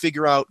 really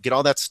figure out, get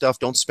all that stuff.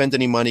 Don't spend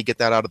any money. Get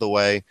that out of the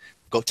way.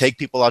 Go take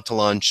people out to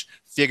lunch,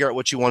 figure out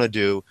what you want to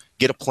do,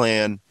 get a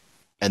plan,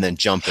 and then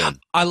jump in.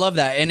 I love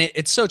that. And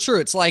it's so true.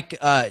 It's like,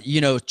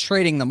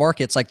 trading the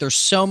markets. Like there's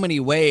so many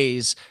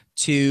ways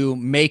to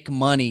make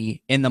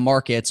money in the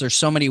markets. There's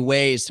so many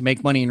ways to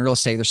make money in real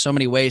estate. There's so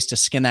many ways to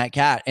skin that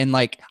cat. And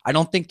like, I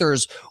don't think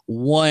there's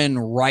one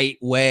right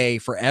way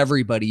for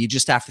everybody. You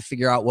just have to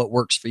figure out what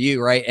works for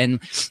you. Right. And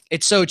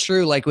it's so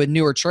true. Like with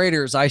newer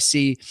traders, I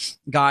see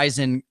guys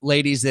and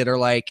ladies that are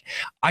like,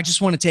 I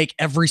just want to take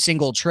every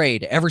single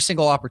trade, every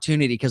single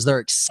opportunity, because they're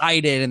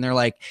excited and they're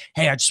like,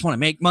 hey, I just want to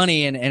make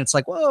money. And it's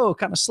like, whoa,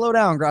 kind of slow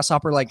down,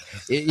 grasshopper. Like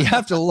you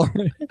have to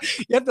learn,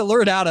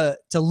 how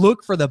to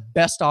look for the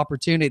best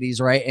opportunities,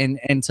 right?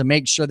 And to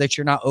make sure that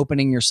you're not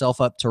opening yourself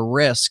up to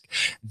risk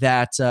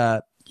that,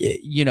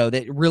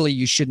 that really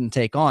you shouldn't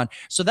take on.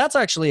 So that's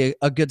actually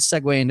a good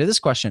segue into this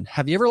question.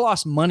 Have you ever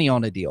lost money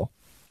on a deal?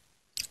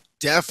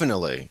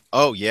 Definitely.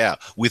 Oh, yeah.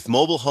 With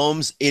mobile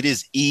homes, it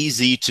is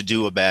easy to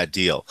do a bad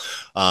deal.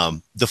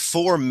 The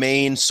four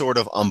main sort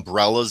of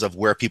umbrellas of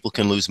where people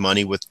can lose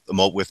money with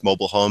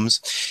mobile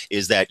homes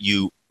is that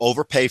you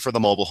overpay for the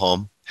mobile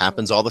home.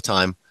 Happens all the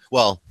time.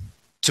 Well,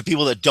 to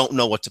people that don't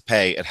know what to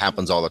pay, it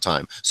happens all the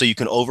time. So you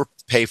can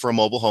overpay for a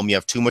mobile home. You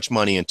have too much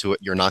money into it.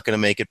 You're not going to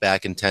make it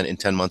back in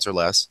 10 months or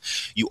less.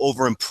 You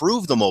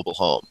over-improve the mobile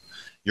home.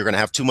 You're going to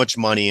have too much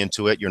money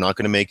into it. You're not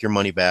going to make your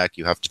money back.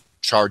 You have to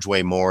charge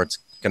way more. It's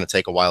going to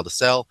take a while to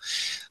sell.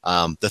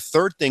 The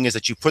third thing is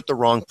that you put the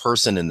wrong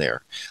person in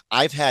there.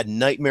 I've had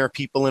nightmare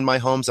people in my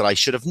homes that I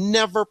should have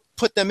never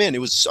put them in.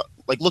 It was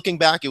like, looking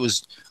back, I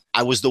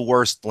was the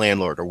worst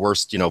landlord, or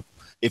worst,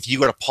 if you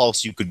got a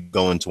pulse, you could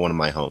go into one of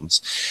my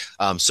homes.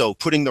 So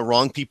putting the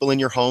wrong people in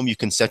your home, you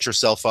can set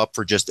yourself up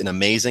for just an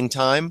amazing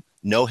time,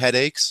 no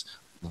headaches,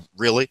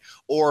 really,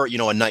 or,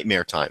 a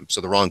nightmare time.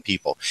 So the wrong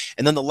people.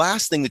 And then the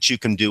last thing that you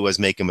can do as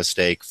make a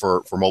mistake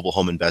for mobile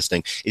home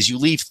investing is you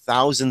leave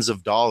thousands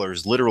of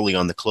dollars literally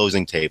on the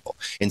closing table.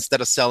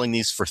 Instead of selling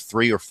these for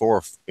 3 or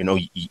 4,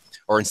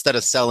 or instead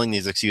of selling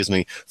these,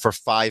 for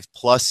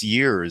 5+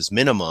 years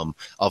minimum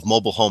of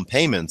mobile home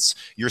payments,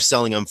 you're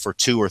selling them for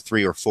 2 or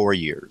 3 or 4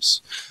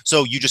 years.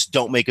 So you just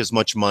don't make as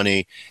much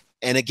money.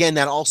 And again,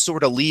 that all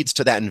sort of leads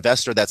to that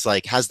investor that's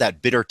like, has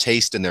that bitter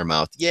taste in their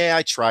mouth. Yeah,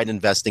 I tried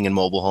investing in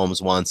mobile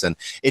homes once and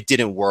it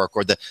didn't work.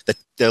 Or the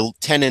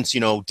tenants,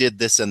 did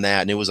this and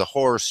that, and it was a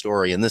horror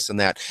story and this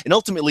and that. And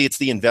ultimately, it's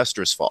the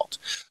investor's fault.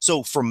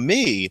 So for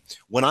me,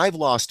 when I've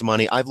lost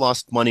money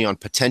on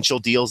potential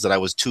deals that I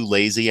was too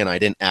lazy and I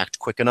didn't act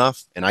quick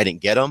enough and I didn't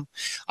get them.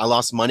 I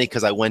lost money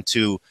because I went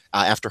to,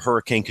 after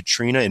Hurricane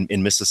Katrina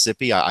in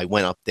Mississippi, I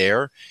went up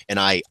there and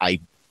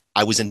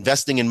I was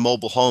investing in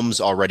mobile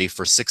homes already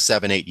for 6,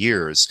 7, 8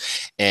 years.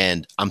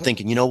 And I'm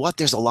thinking, you know what,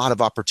 there's a lot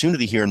of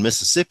opportunity here in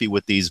Mississippi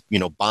with these,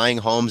 buying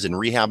homes and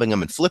rehabbing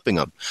them and flipping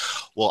them.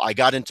 Well, I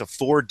got into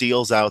 4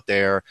 deals out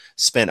there,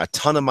 spent a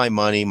ton of my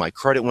money. My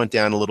credit went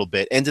down a little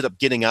bit, ended up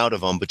getting out of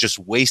them, but just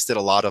wasted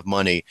a lot of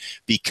money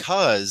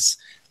because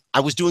I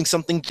was doing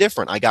something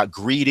different. I got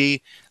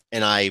greedy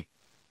and I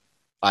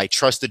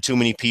trusted too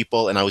many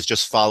people and I was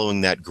just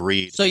following that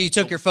greed. So you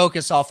took your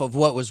focus off of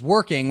what was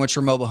working, which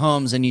were mobile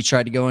homes, and you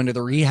tried to go into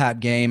the rehab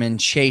game and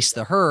chase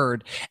the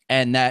herd,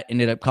 and that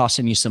ended up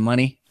costing you some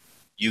money?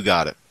 You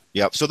got it.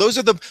 Yep.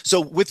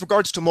 So with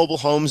regards to mobile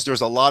homes,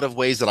 there's a lot of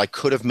ways that I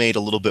could have made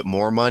a little bit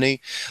more money.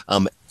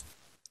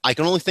 I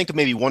can only think of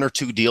maybe 1 or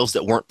 2 deals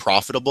that weren't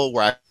profitable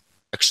where I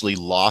actually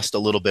lost a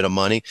little bit of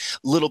money,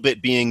 a little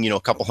bit being, a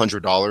couple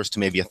 $100 to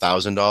maybe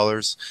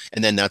 $1,000.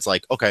 And then that's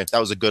like, okay, that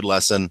was a good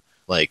lesson.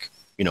 Like,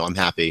 I'm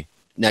happy.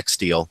 Next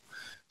deal.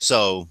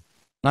 So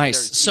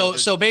nice.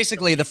 So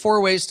basically the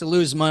 4 ways to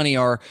lose money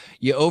are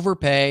you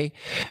overpay,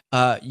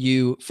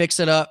 you fix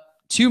it up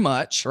too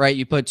much, right?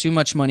 You put too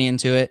much money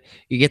into it,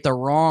 you get the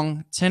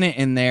wrong tenant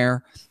in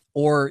there,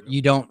 or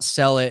you don't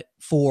sell it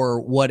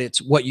for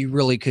what you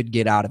really could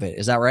get out of it.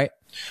 Is that right?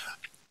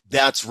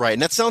 That's right.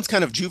 And that sounds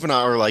kind of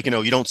juvenile, or like,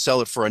 you don't sell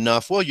it for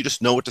enough. Well, you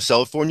just know what to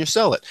sell it for and you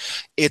sell it.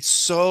 It's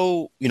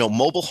so,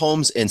 mobile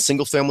homes and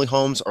single family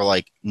homes are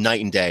like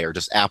night and day, or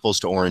just apples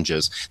to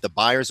oranges. The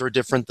buyers are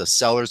different. The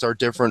sellers are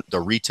different.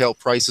 The retail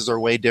prices are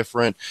way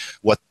different.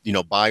 What,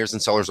 buyers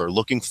and sellers are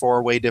looking for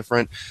are way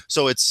different.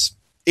 So it's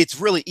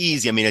really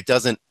easy. I mean,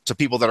 to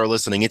people that are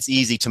listening, it's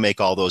easy to make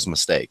all those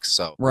mistakes.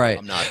 So right.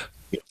 I'm not.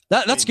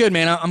 That's good,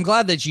 man. I'm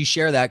glad that you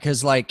share that,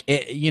 because like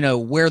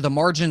where the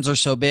margins are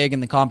so big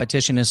and the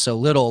competition is so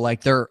little,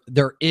 like there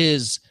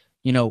is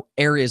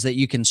areas that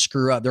you can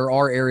screw up. There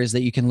are areas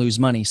that you can lose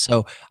money.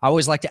 So I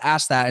always like to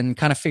ask that and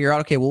kind of figure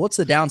out, okay, well, what's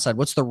the downside?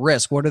 What's the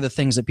risk? What are the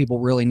things that people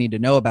really need to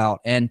know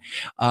about? And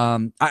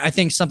I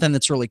think something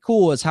that's really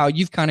cool is how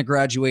you've kind of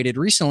graduated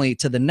recently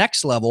to the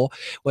next level,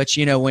 which,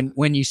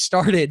 when you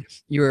started,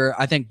 you were,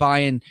 I think,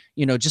 buying,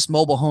 just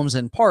mobile homes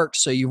and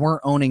parks. So you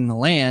weren't owning the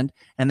land.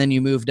 And then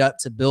you moved up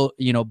to build,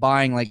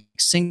 buying like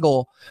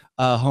single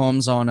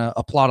homes on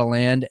a plot of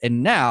land.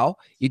 And now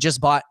you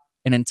just bought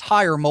an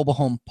entire mobile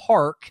home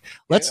park.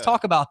 Let's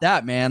talk about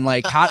that, man.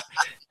 Like how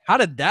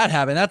did that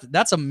happen?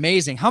 That's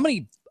amazing. How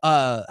many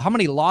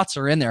lots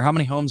are in there? How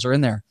many homes are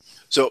in there?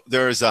 So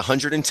there's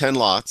 110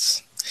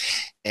 lots,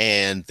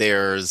 and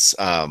there's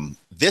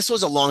this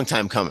was a long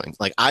time coming.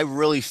 Like, I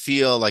really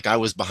feel like I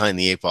was behind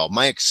the 8 ball.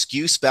 My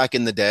excuse back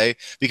in the day,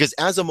 because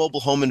as a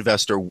mobile home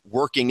investor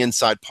working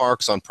inside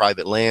parks on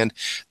private land,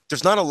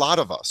 there's not a lot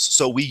of us.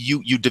 So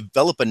you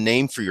develop a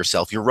name for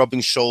yourself. You're rubbing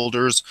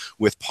shoulders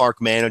with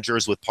park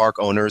managers, with park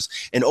owners.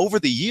 And over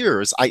the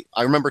years, I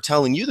remember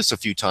telling you this a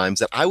few times,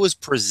 that I was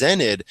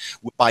presented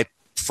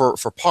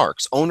for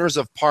parks. Owners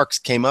of parks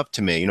came up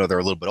to me. They're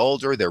a little bit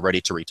older. They're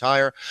ready to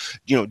retire.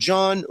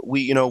 John,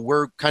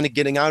 we're kind of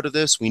getting out of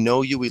this. We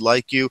know you. We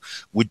like you.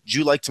 Would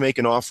you like to make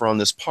an offer on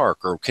this park?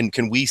 Or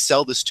can we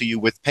sell this to you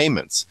with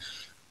payments?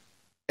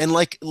 And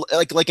like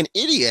an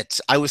idiot,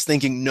 I was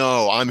thinking,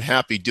 no, I'm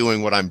happy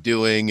doing what I'm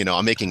doing.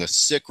 I'm making a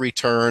sick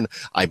return.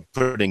 I'm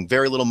putting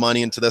very little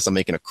money into this. I'm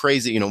making a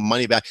crazy,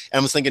 money back. And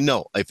I was thinking,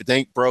 no, if it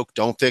ain't broke,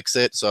 don't fix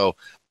it. So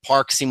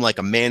parks seemed like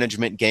a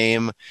management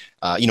game,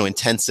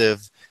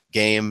 intensive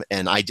game.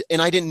 And I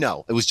didn't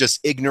know. It was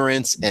just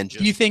ignorance. And just,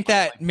 do you think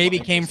that maybe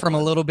came from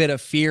a little bit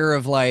of fear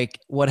of like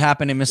what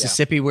happened in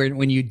Mississippi,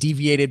 when you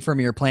deviated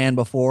from your plan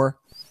before?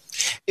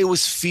 It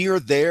was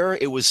fear there.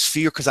 It was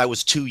fear because I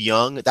was too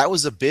young. That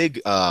was a big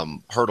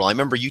hurdle. I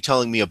remember you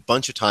telling me a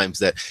bunch of times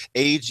that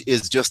age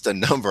is just a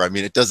number. I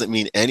mean, it doesn't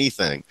mean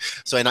anything.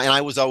 So, and I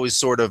was always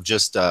sort of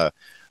just, a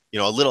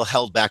little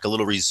held back, a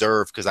little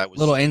reserved, because I was a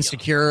little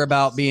insecure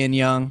about being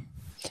young.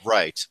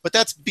 Right. But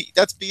that's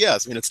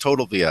BS. I mean, it's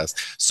total BS.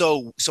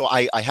 So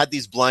I had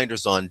these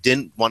blinders on,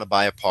 didn't want to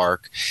buy a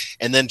park.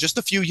 And then just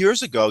a few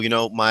years ago,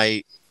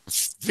 my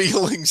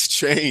feelings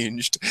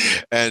changed,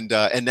 and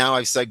now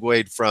I've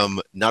segued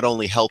from not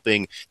only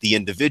helping the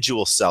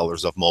individual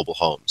sellers of mobile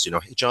homes,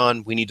 hey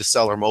John, we need to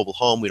sell our mobile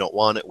home, we don't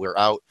want it, we're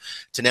out,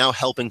 to now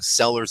helping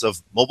sellers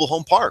of mobile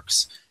home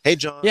parks. Hey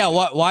John, yeah,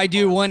 why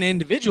do one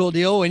individual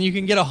deal when you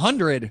can get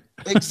 100?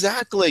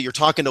 Exactly. You're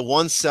talking to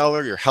one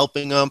seller, you're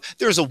helping them.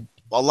 There's a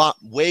lot,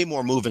 way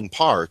more moving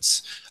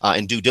parts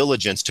and due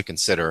diligence to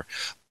consider.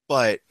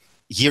 But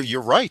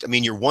you're right. I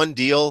mean, your one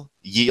deal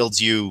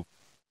yields you,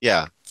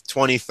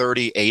 20,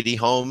 30, 80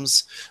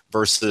 homes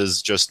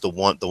versus just the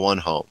one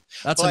home.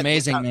 That's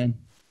amazing, man.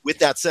 With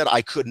that said,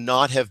 I could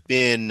not have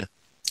been,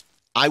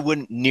 I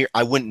wouldn't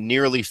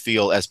nearly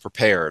feel as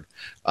prepared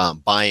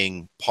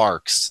buying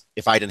parks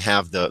if I didn't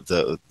have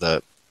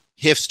the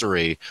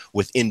history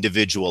with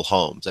individual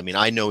homes. I mean,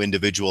 I know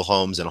individual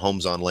homes and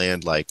homes on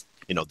land like,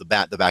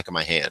 the back of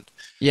my hand.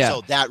 Yeah.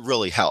 So that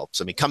really helps.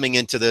 I mean, coming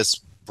into this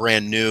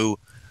brand new,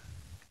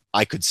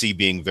 I could see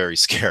being very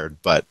scared,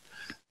 but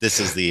this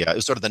is the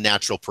sort of the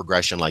natural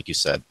progression, like you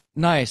said.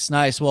 Nice.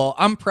 Well,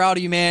 I'm proud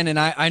of you, man. And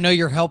I know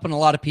you're helping a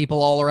lot of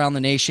people all around the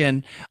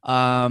nation.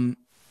 And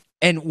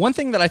one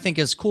thing that I think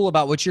is cool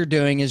about what you're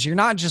doing is you're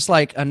not just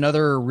like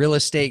another real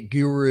estate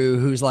guru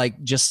who's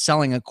like just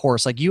selling a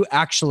course. Like, you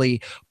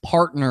actually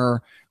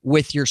partner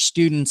with your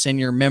students and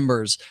your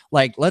members.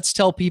 Like, let's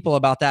tell people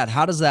about that.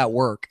 How does that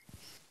work?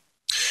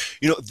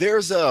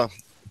 There's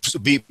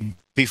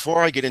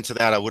before I get into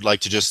that, I would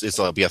like to just,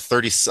 it'll be a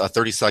 30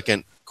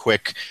 second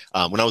quick.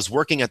 When I was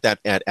working at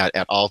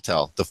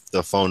Altel,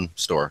 the phone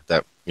store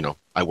that,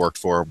 I worked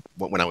for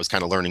when I was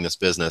kind of learning this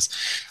business,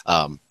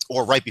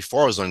 or right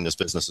before I was learning this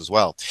business as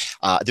well.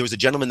 There was a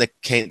gentleman that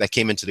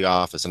came into the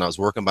office, and I was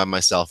working by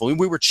myself, and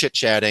we were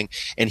chit-chatting,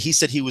 and he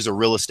said he was a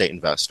real estate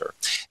investor.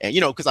 And,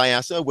 because I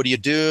asked, what do you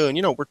do?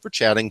 And, we're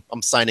chatting.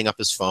 I'm signing up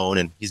his phone,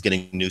 and he's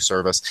getting new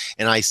service.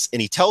 And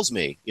he tells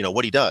me,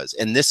 what he does.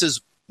 And this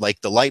is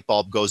like the light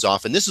bulb goes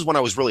off. And this is when I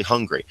was really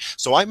hungry.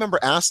 So I remember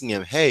asking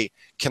him, hey,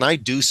 can I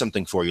do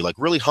something for you? Like,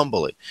 really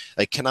humbly,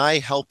 like, can I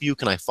help you?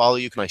 Can I follow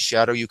you? Can I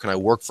shadow you? Can I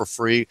work for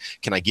free?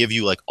 Can I give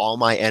you like all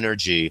my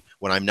energy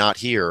when I'm not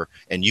here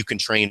and you can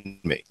train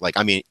me? Like,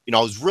 I mean,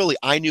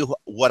 I knew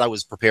what I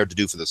was prepared to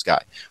do for this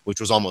guy, which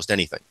was almost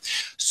anything.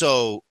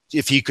 So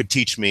if he could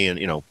teach me, and,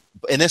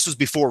 and this was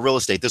before real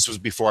estate, this was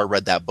before I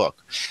read that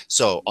book.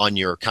 So On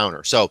Your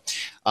Counter. So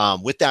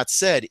with that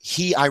said,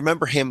 I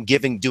remember him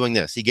doing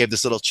this. He gave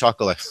this little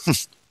chuckle, like,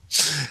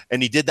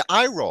 and he did the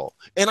eye roll.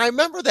 And I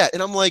remember that.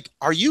 And I'm like,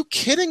 are you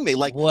kidding me?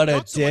 Like, what a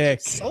not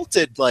dick. So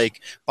insulted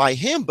like by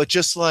him, but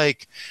just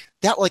like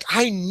that, like,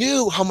 I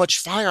knew how much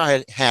fire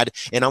I had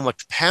and how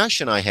much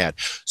passion I had.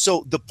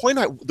 So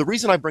the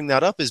reason I bring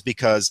that up is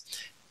because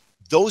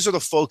those are the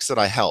folks that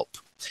I help.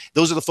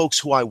 Those are the folks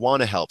who I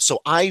want to help. So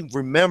I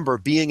remember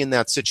being in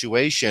that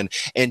situation,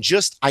 and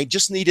I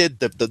just needed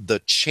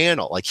the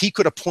channel. Like, he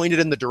could have pointed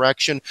in the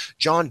direction,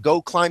 John,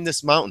 go climb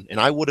this mountain, and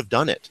I would have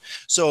done it.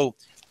 So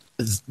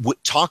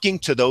talking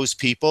to those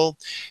people,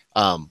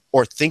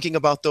 or thinking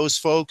about those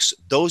folks,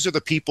 those are the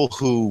people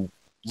who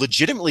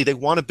legitimately, they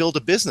want to build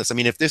a business. I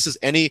mean,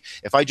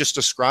 if I just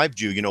described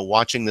you,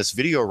 watching this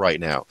video right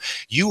now,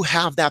 you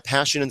have that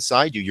passion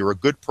inside you. You're a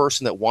good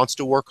person that wants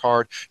to work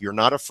hard. You're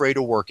not afraid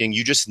of working.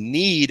 You just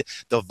need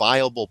the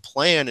viable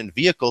plan and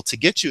vehicle to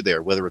get you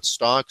there, whether it's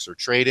stocks or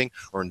trading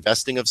or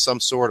investing of some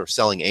sort or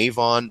selling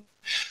Avon.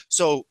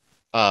 So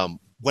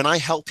when I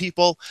help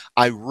people,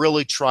 I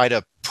really try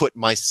to put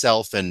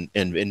myself and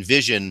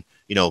envision,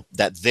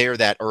 that they're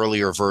that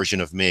earlier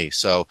version of me.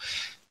 So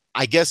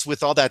I guess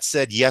with all that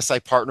said, yes, I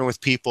partner with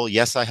people.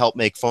 Yes, I help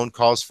make phone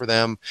calls for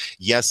them.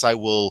 Yes, I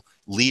will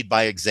lead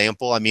by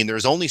example. I mean,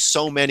 there's only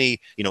so many,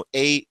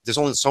 there's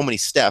only so many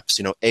steps,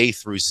 A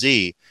through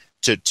Z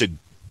to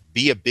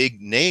be a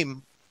big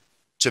name,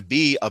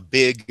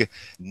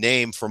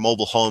 for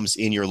mobile homes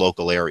in your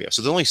local area.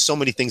 So there's only so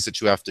many things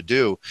that you have to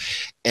do.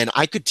 And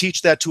I could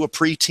teach that to a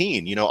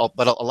preteen,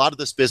 but a lot of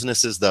this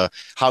business is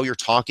how you're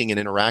talking and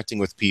interacting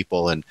with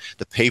people and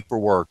the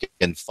paperwork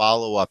and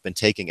follow up and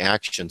taking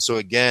action. So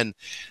again,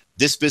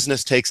 this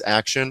business takes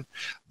action,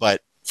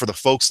 but for the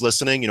folks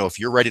listening, if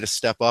you're ready to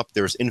step up,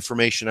 there's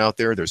information out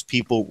there. There's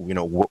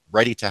people,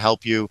 ready to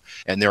help you.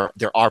 And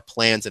there are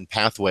plans and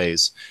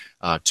pathways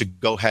to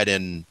go ahead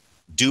and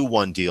do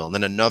one deal and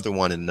then another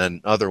one and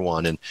then another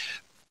one. And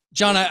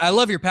John, I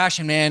love your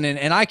passion, man.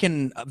 And I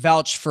can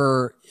vouch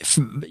for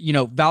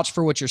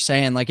what you're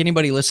saying. Like,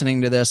 anybody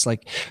listening to this,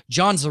 like,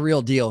 John's the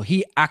real deal.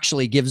 He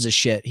actually gives a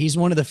shit. He's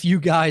one of the few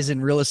guys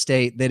in real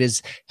estate that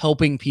is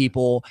helping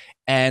people.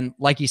 And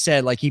like you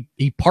said, like, he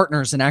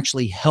partners and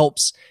actually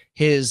helps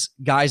his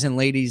guys and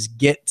ladies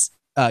get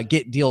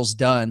deals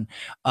done.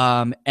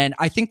 And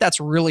I think that's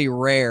really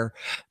rare.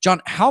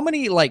 John, how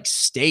many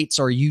states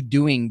are you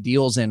doing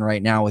deals in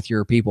right now with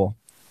your people?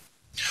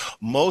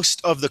 Most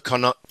of the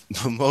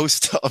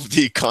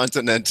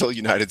continental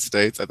United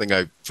States. I think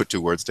I put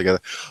two words together.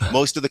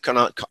 Most of the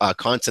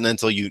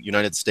continental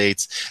United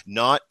States.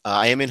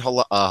 I am in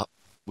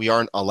we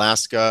are in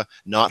Alaska,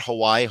 not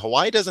Hawaii.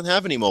 Hawaii doesn't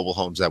have any mobile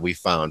homes that we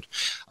found.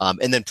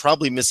 And then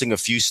probably missing a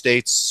few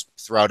states,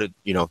 throughout it,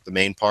 the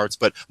main parts.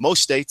 But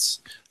most states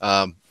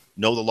know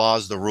the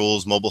laws, the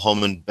rules. Mobile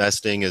home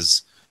investing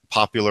is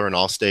popular in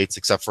all states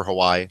except for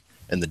Hawaii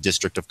and the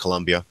District of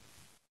Columbia.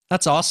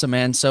 That's awesome,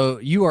 man. So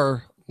you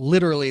are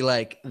literally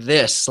like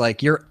this,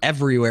 like you're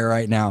everywhere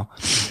right now.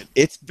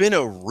 It's been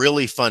a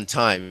really fun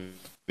time.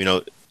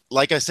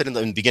 Like I said in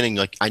the beginning,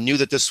 like I knew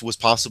that this was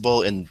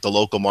possible in the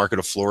local market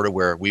of Florida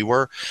where we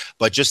were,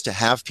 but just to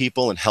have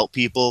people and help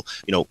people,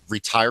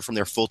 retire from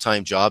their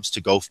full-time jobs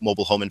to go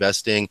mobile home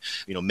investing,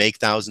 make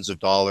thousands of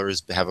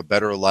dollars, have a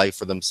better life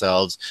for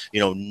themselves,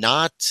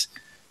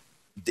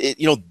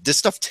 this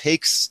stuff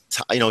takes,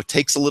 it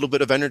takes a little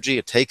bit of energy.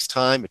 It takes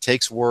time. It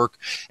takes work.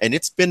 And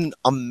it's been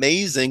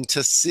amazing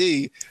to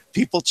see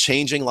people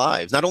changing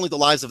lives, not only the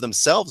lives of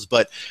themselves,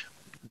 but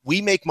we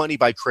make money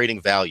by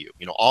creating value.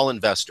 All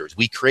investors,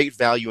 we create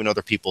value in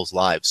other people's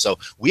lives. So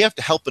we have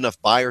to help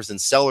enough buyers and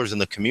sellers in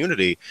the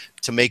community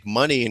to make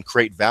money and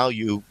create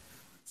value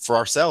for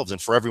ourselves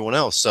and for everyone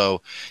else.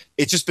 So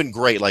it's just been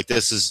great. Like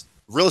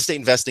real estate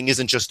investing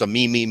isn't just a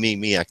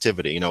me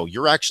activity.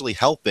 You're actually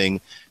helping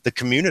the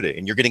community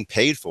and you're getting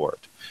paid for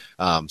it.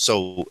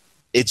 So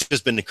it's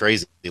just been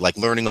crazy, like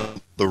learning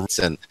the roots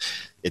and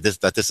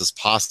that this is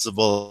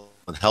possible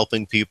and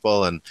helping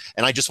people. And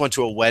I just went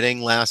to a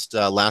wedding last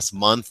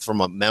month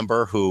from a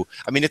member who,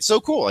 it's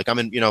so cool. Like I'm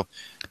in,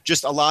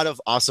 just a lot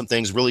of awesome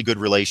things, really good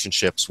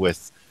relationships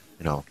with,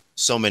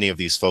 so many of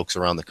these folks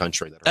around the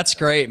country. That's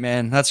great,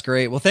 man. That's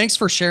great. Well, thanks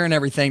for sharing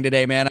everything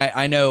today, man.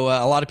 I know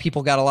a lot of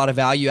people got a lot of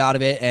value out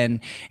of it,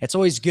 and it's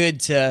always good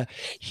to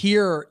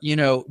hear,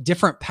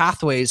 different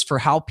pathways for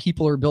how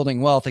people are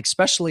building wealth,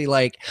 especially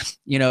like,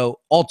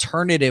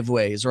 alternative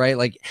ways, right?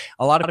 Like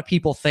a lot of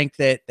people think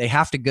that they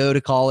have to go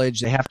to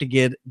college, they have to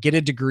get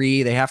a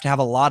degree, they have to have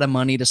a lot of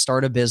money to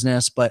start a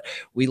business. But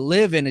we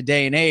live in a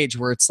day and age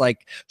where it's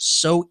like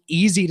so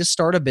easy to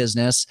start a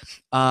business.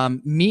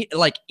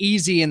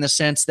 Easy in the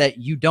sense that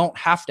you don't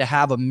have to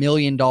have $1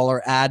 million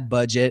ad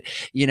budget,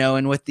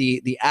 and with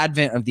the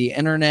advent of the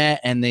internet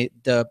and the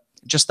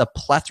just the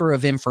plethora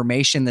of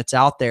information that's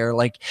out there,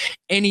 like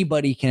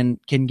anybody can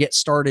get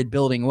started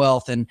building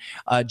wealth. And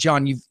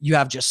John, you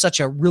have just such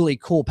a really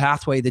cool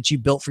pathway that you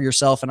built for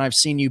yourself. And I've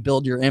seen you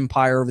build your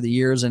empire over the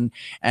years and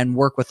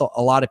work with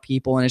a lot of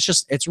people. And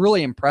it's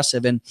really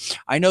impressive. And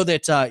I know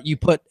that you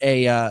put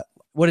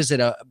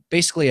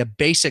basically a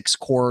basics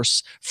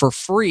course for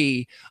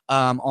free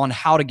on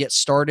how to get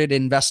started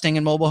investing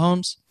in mobile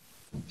homes?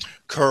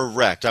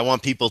 Correct. I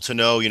want people to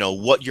know,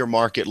 what your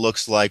market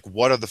looks like.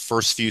 What are the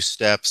first few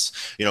steps,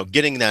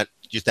 getting that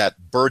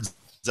bird's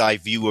eye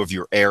view of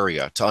your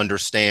area to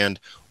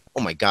understand,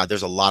 oh my God,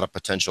 there's a lot of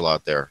potential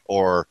out there,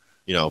 or,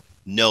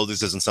 no,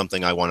 this isn't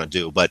something I want to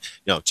do. But,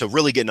 to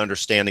really get an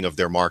understanding of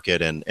their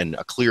market and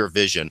a clear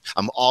vision.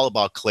 I'm all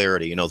about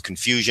clarity.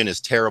 Confusion is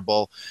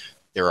terrible.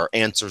 There are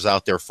answers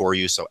out there for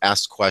you. So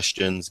ask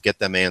questions, get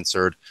them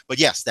answered. But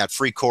yes, that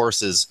free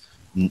course is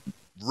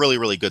really,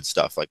 really good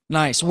stuff. Like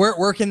nice.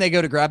 Where can they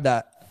go to grab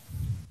that?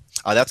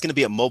 That's going to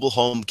be at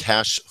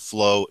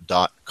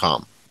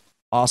mobilehomecashflow.com.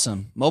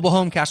 Awesome.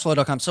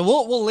 Mobilehomecashflow.com. So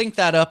we'll link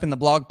that up in the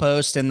blog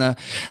post and the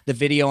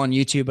video on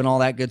YouTube and all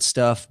that good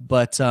stuff.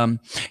 But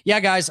yeah,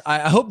 guys,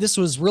 I hope this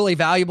was really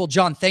valuable.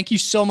 John, thank you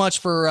so much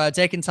for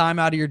taking time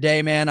out of your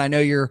day, man. I know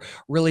you're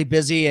really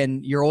busy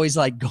and you're always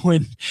like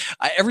going,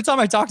 every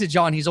time I talk to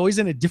John, he's always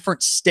in a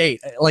different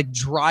state, like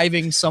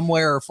driving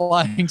somewhere or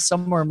flying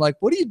somewhere. I'm like,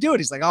 what are you doing?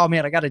 He's like, oh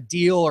man, I got a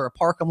deal or a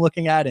park I'm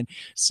looking at. And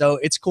so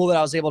it's cool that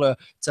I was able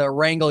to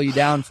wrangle you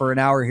down for an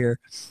hour here.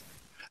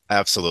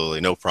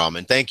 Absolutely. No problem.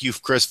 And thank you,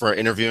 Chris, for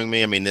interviewing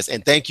me.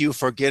 And thank you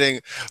for being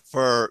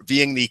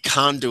the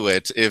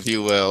conduit, if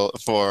you will,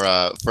 for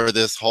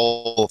this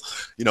whole,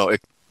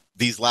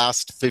 these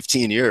last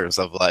 15 years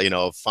of,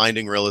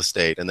 finding real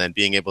estate and then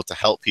being able to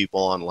help people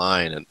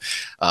online and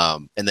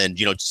then,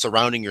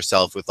 surrounding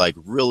yourself with like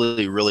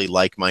really, really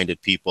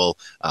like-minded people,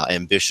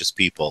 ambitious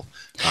people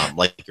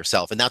like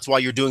yourself. And that's why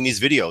you're doing these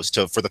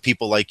videos for the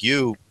people like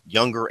you,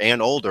 younger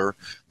and older,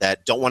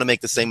 that don't want to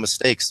make the same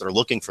mistakes, that are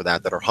looking for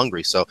that are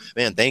hungry. So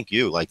man, thank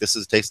you. Like this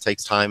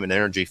takes time and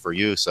energy for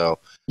you. So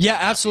yeah,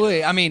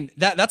 absolutely. I mean,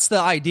 that's the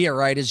idea,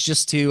 right? Is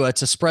just to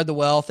spread the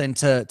wealth and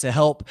to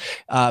help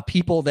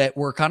people that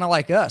were kind of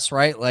like us,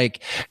 right?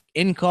 Like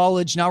in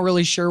college, not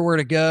really sure where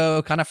to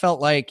go, kind of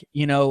felt like,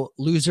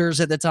 losers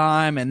at the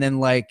time. And then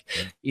like,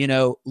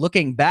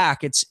 looking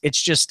back,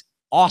 it's just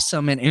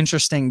awesome and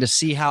interesting to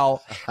see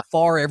how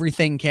far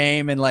everything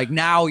came. And like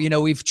now,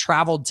 we've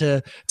traveled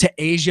to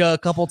Asia a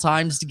couple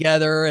times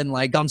together and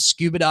like gone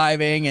scuba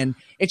diving. And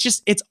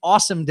it's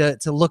awesome to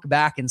look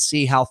back and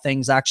see how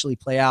things actually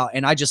play out.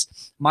 And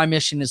my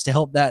mission is to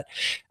help that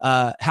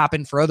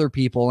happen for other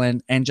people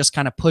and just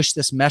kind of push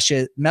this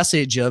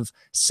message of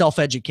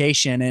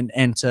self-education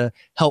and to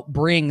help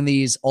bring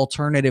these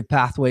alternative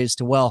pathways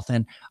to wealth.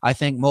 And I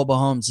think mobile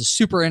homes is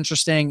super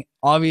interesting.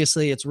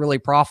 Obviously, it's really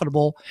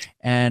profitable.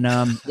 And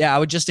I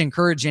would just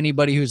encourage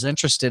anybody who's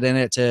interested in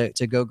it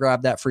to go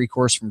grab that free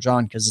course from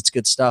John, because it's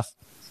good stuff.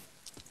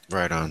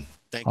 Right on.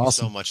 Thank you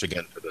so much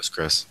again for this,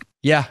 Chris.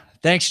 Yeah.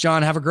 Thanks,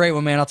 John. Have a great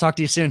one, man. I'll talk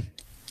to you soon.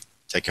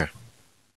 Take care.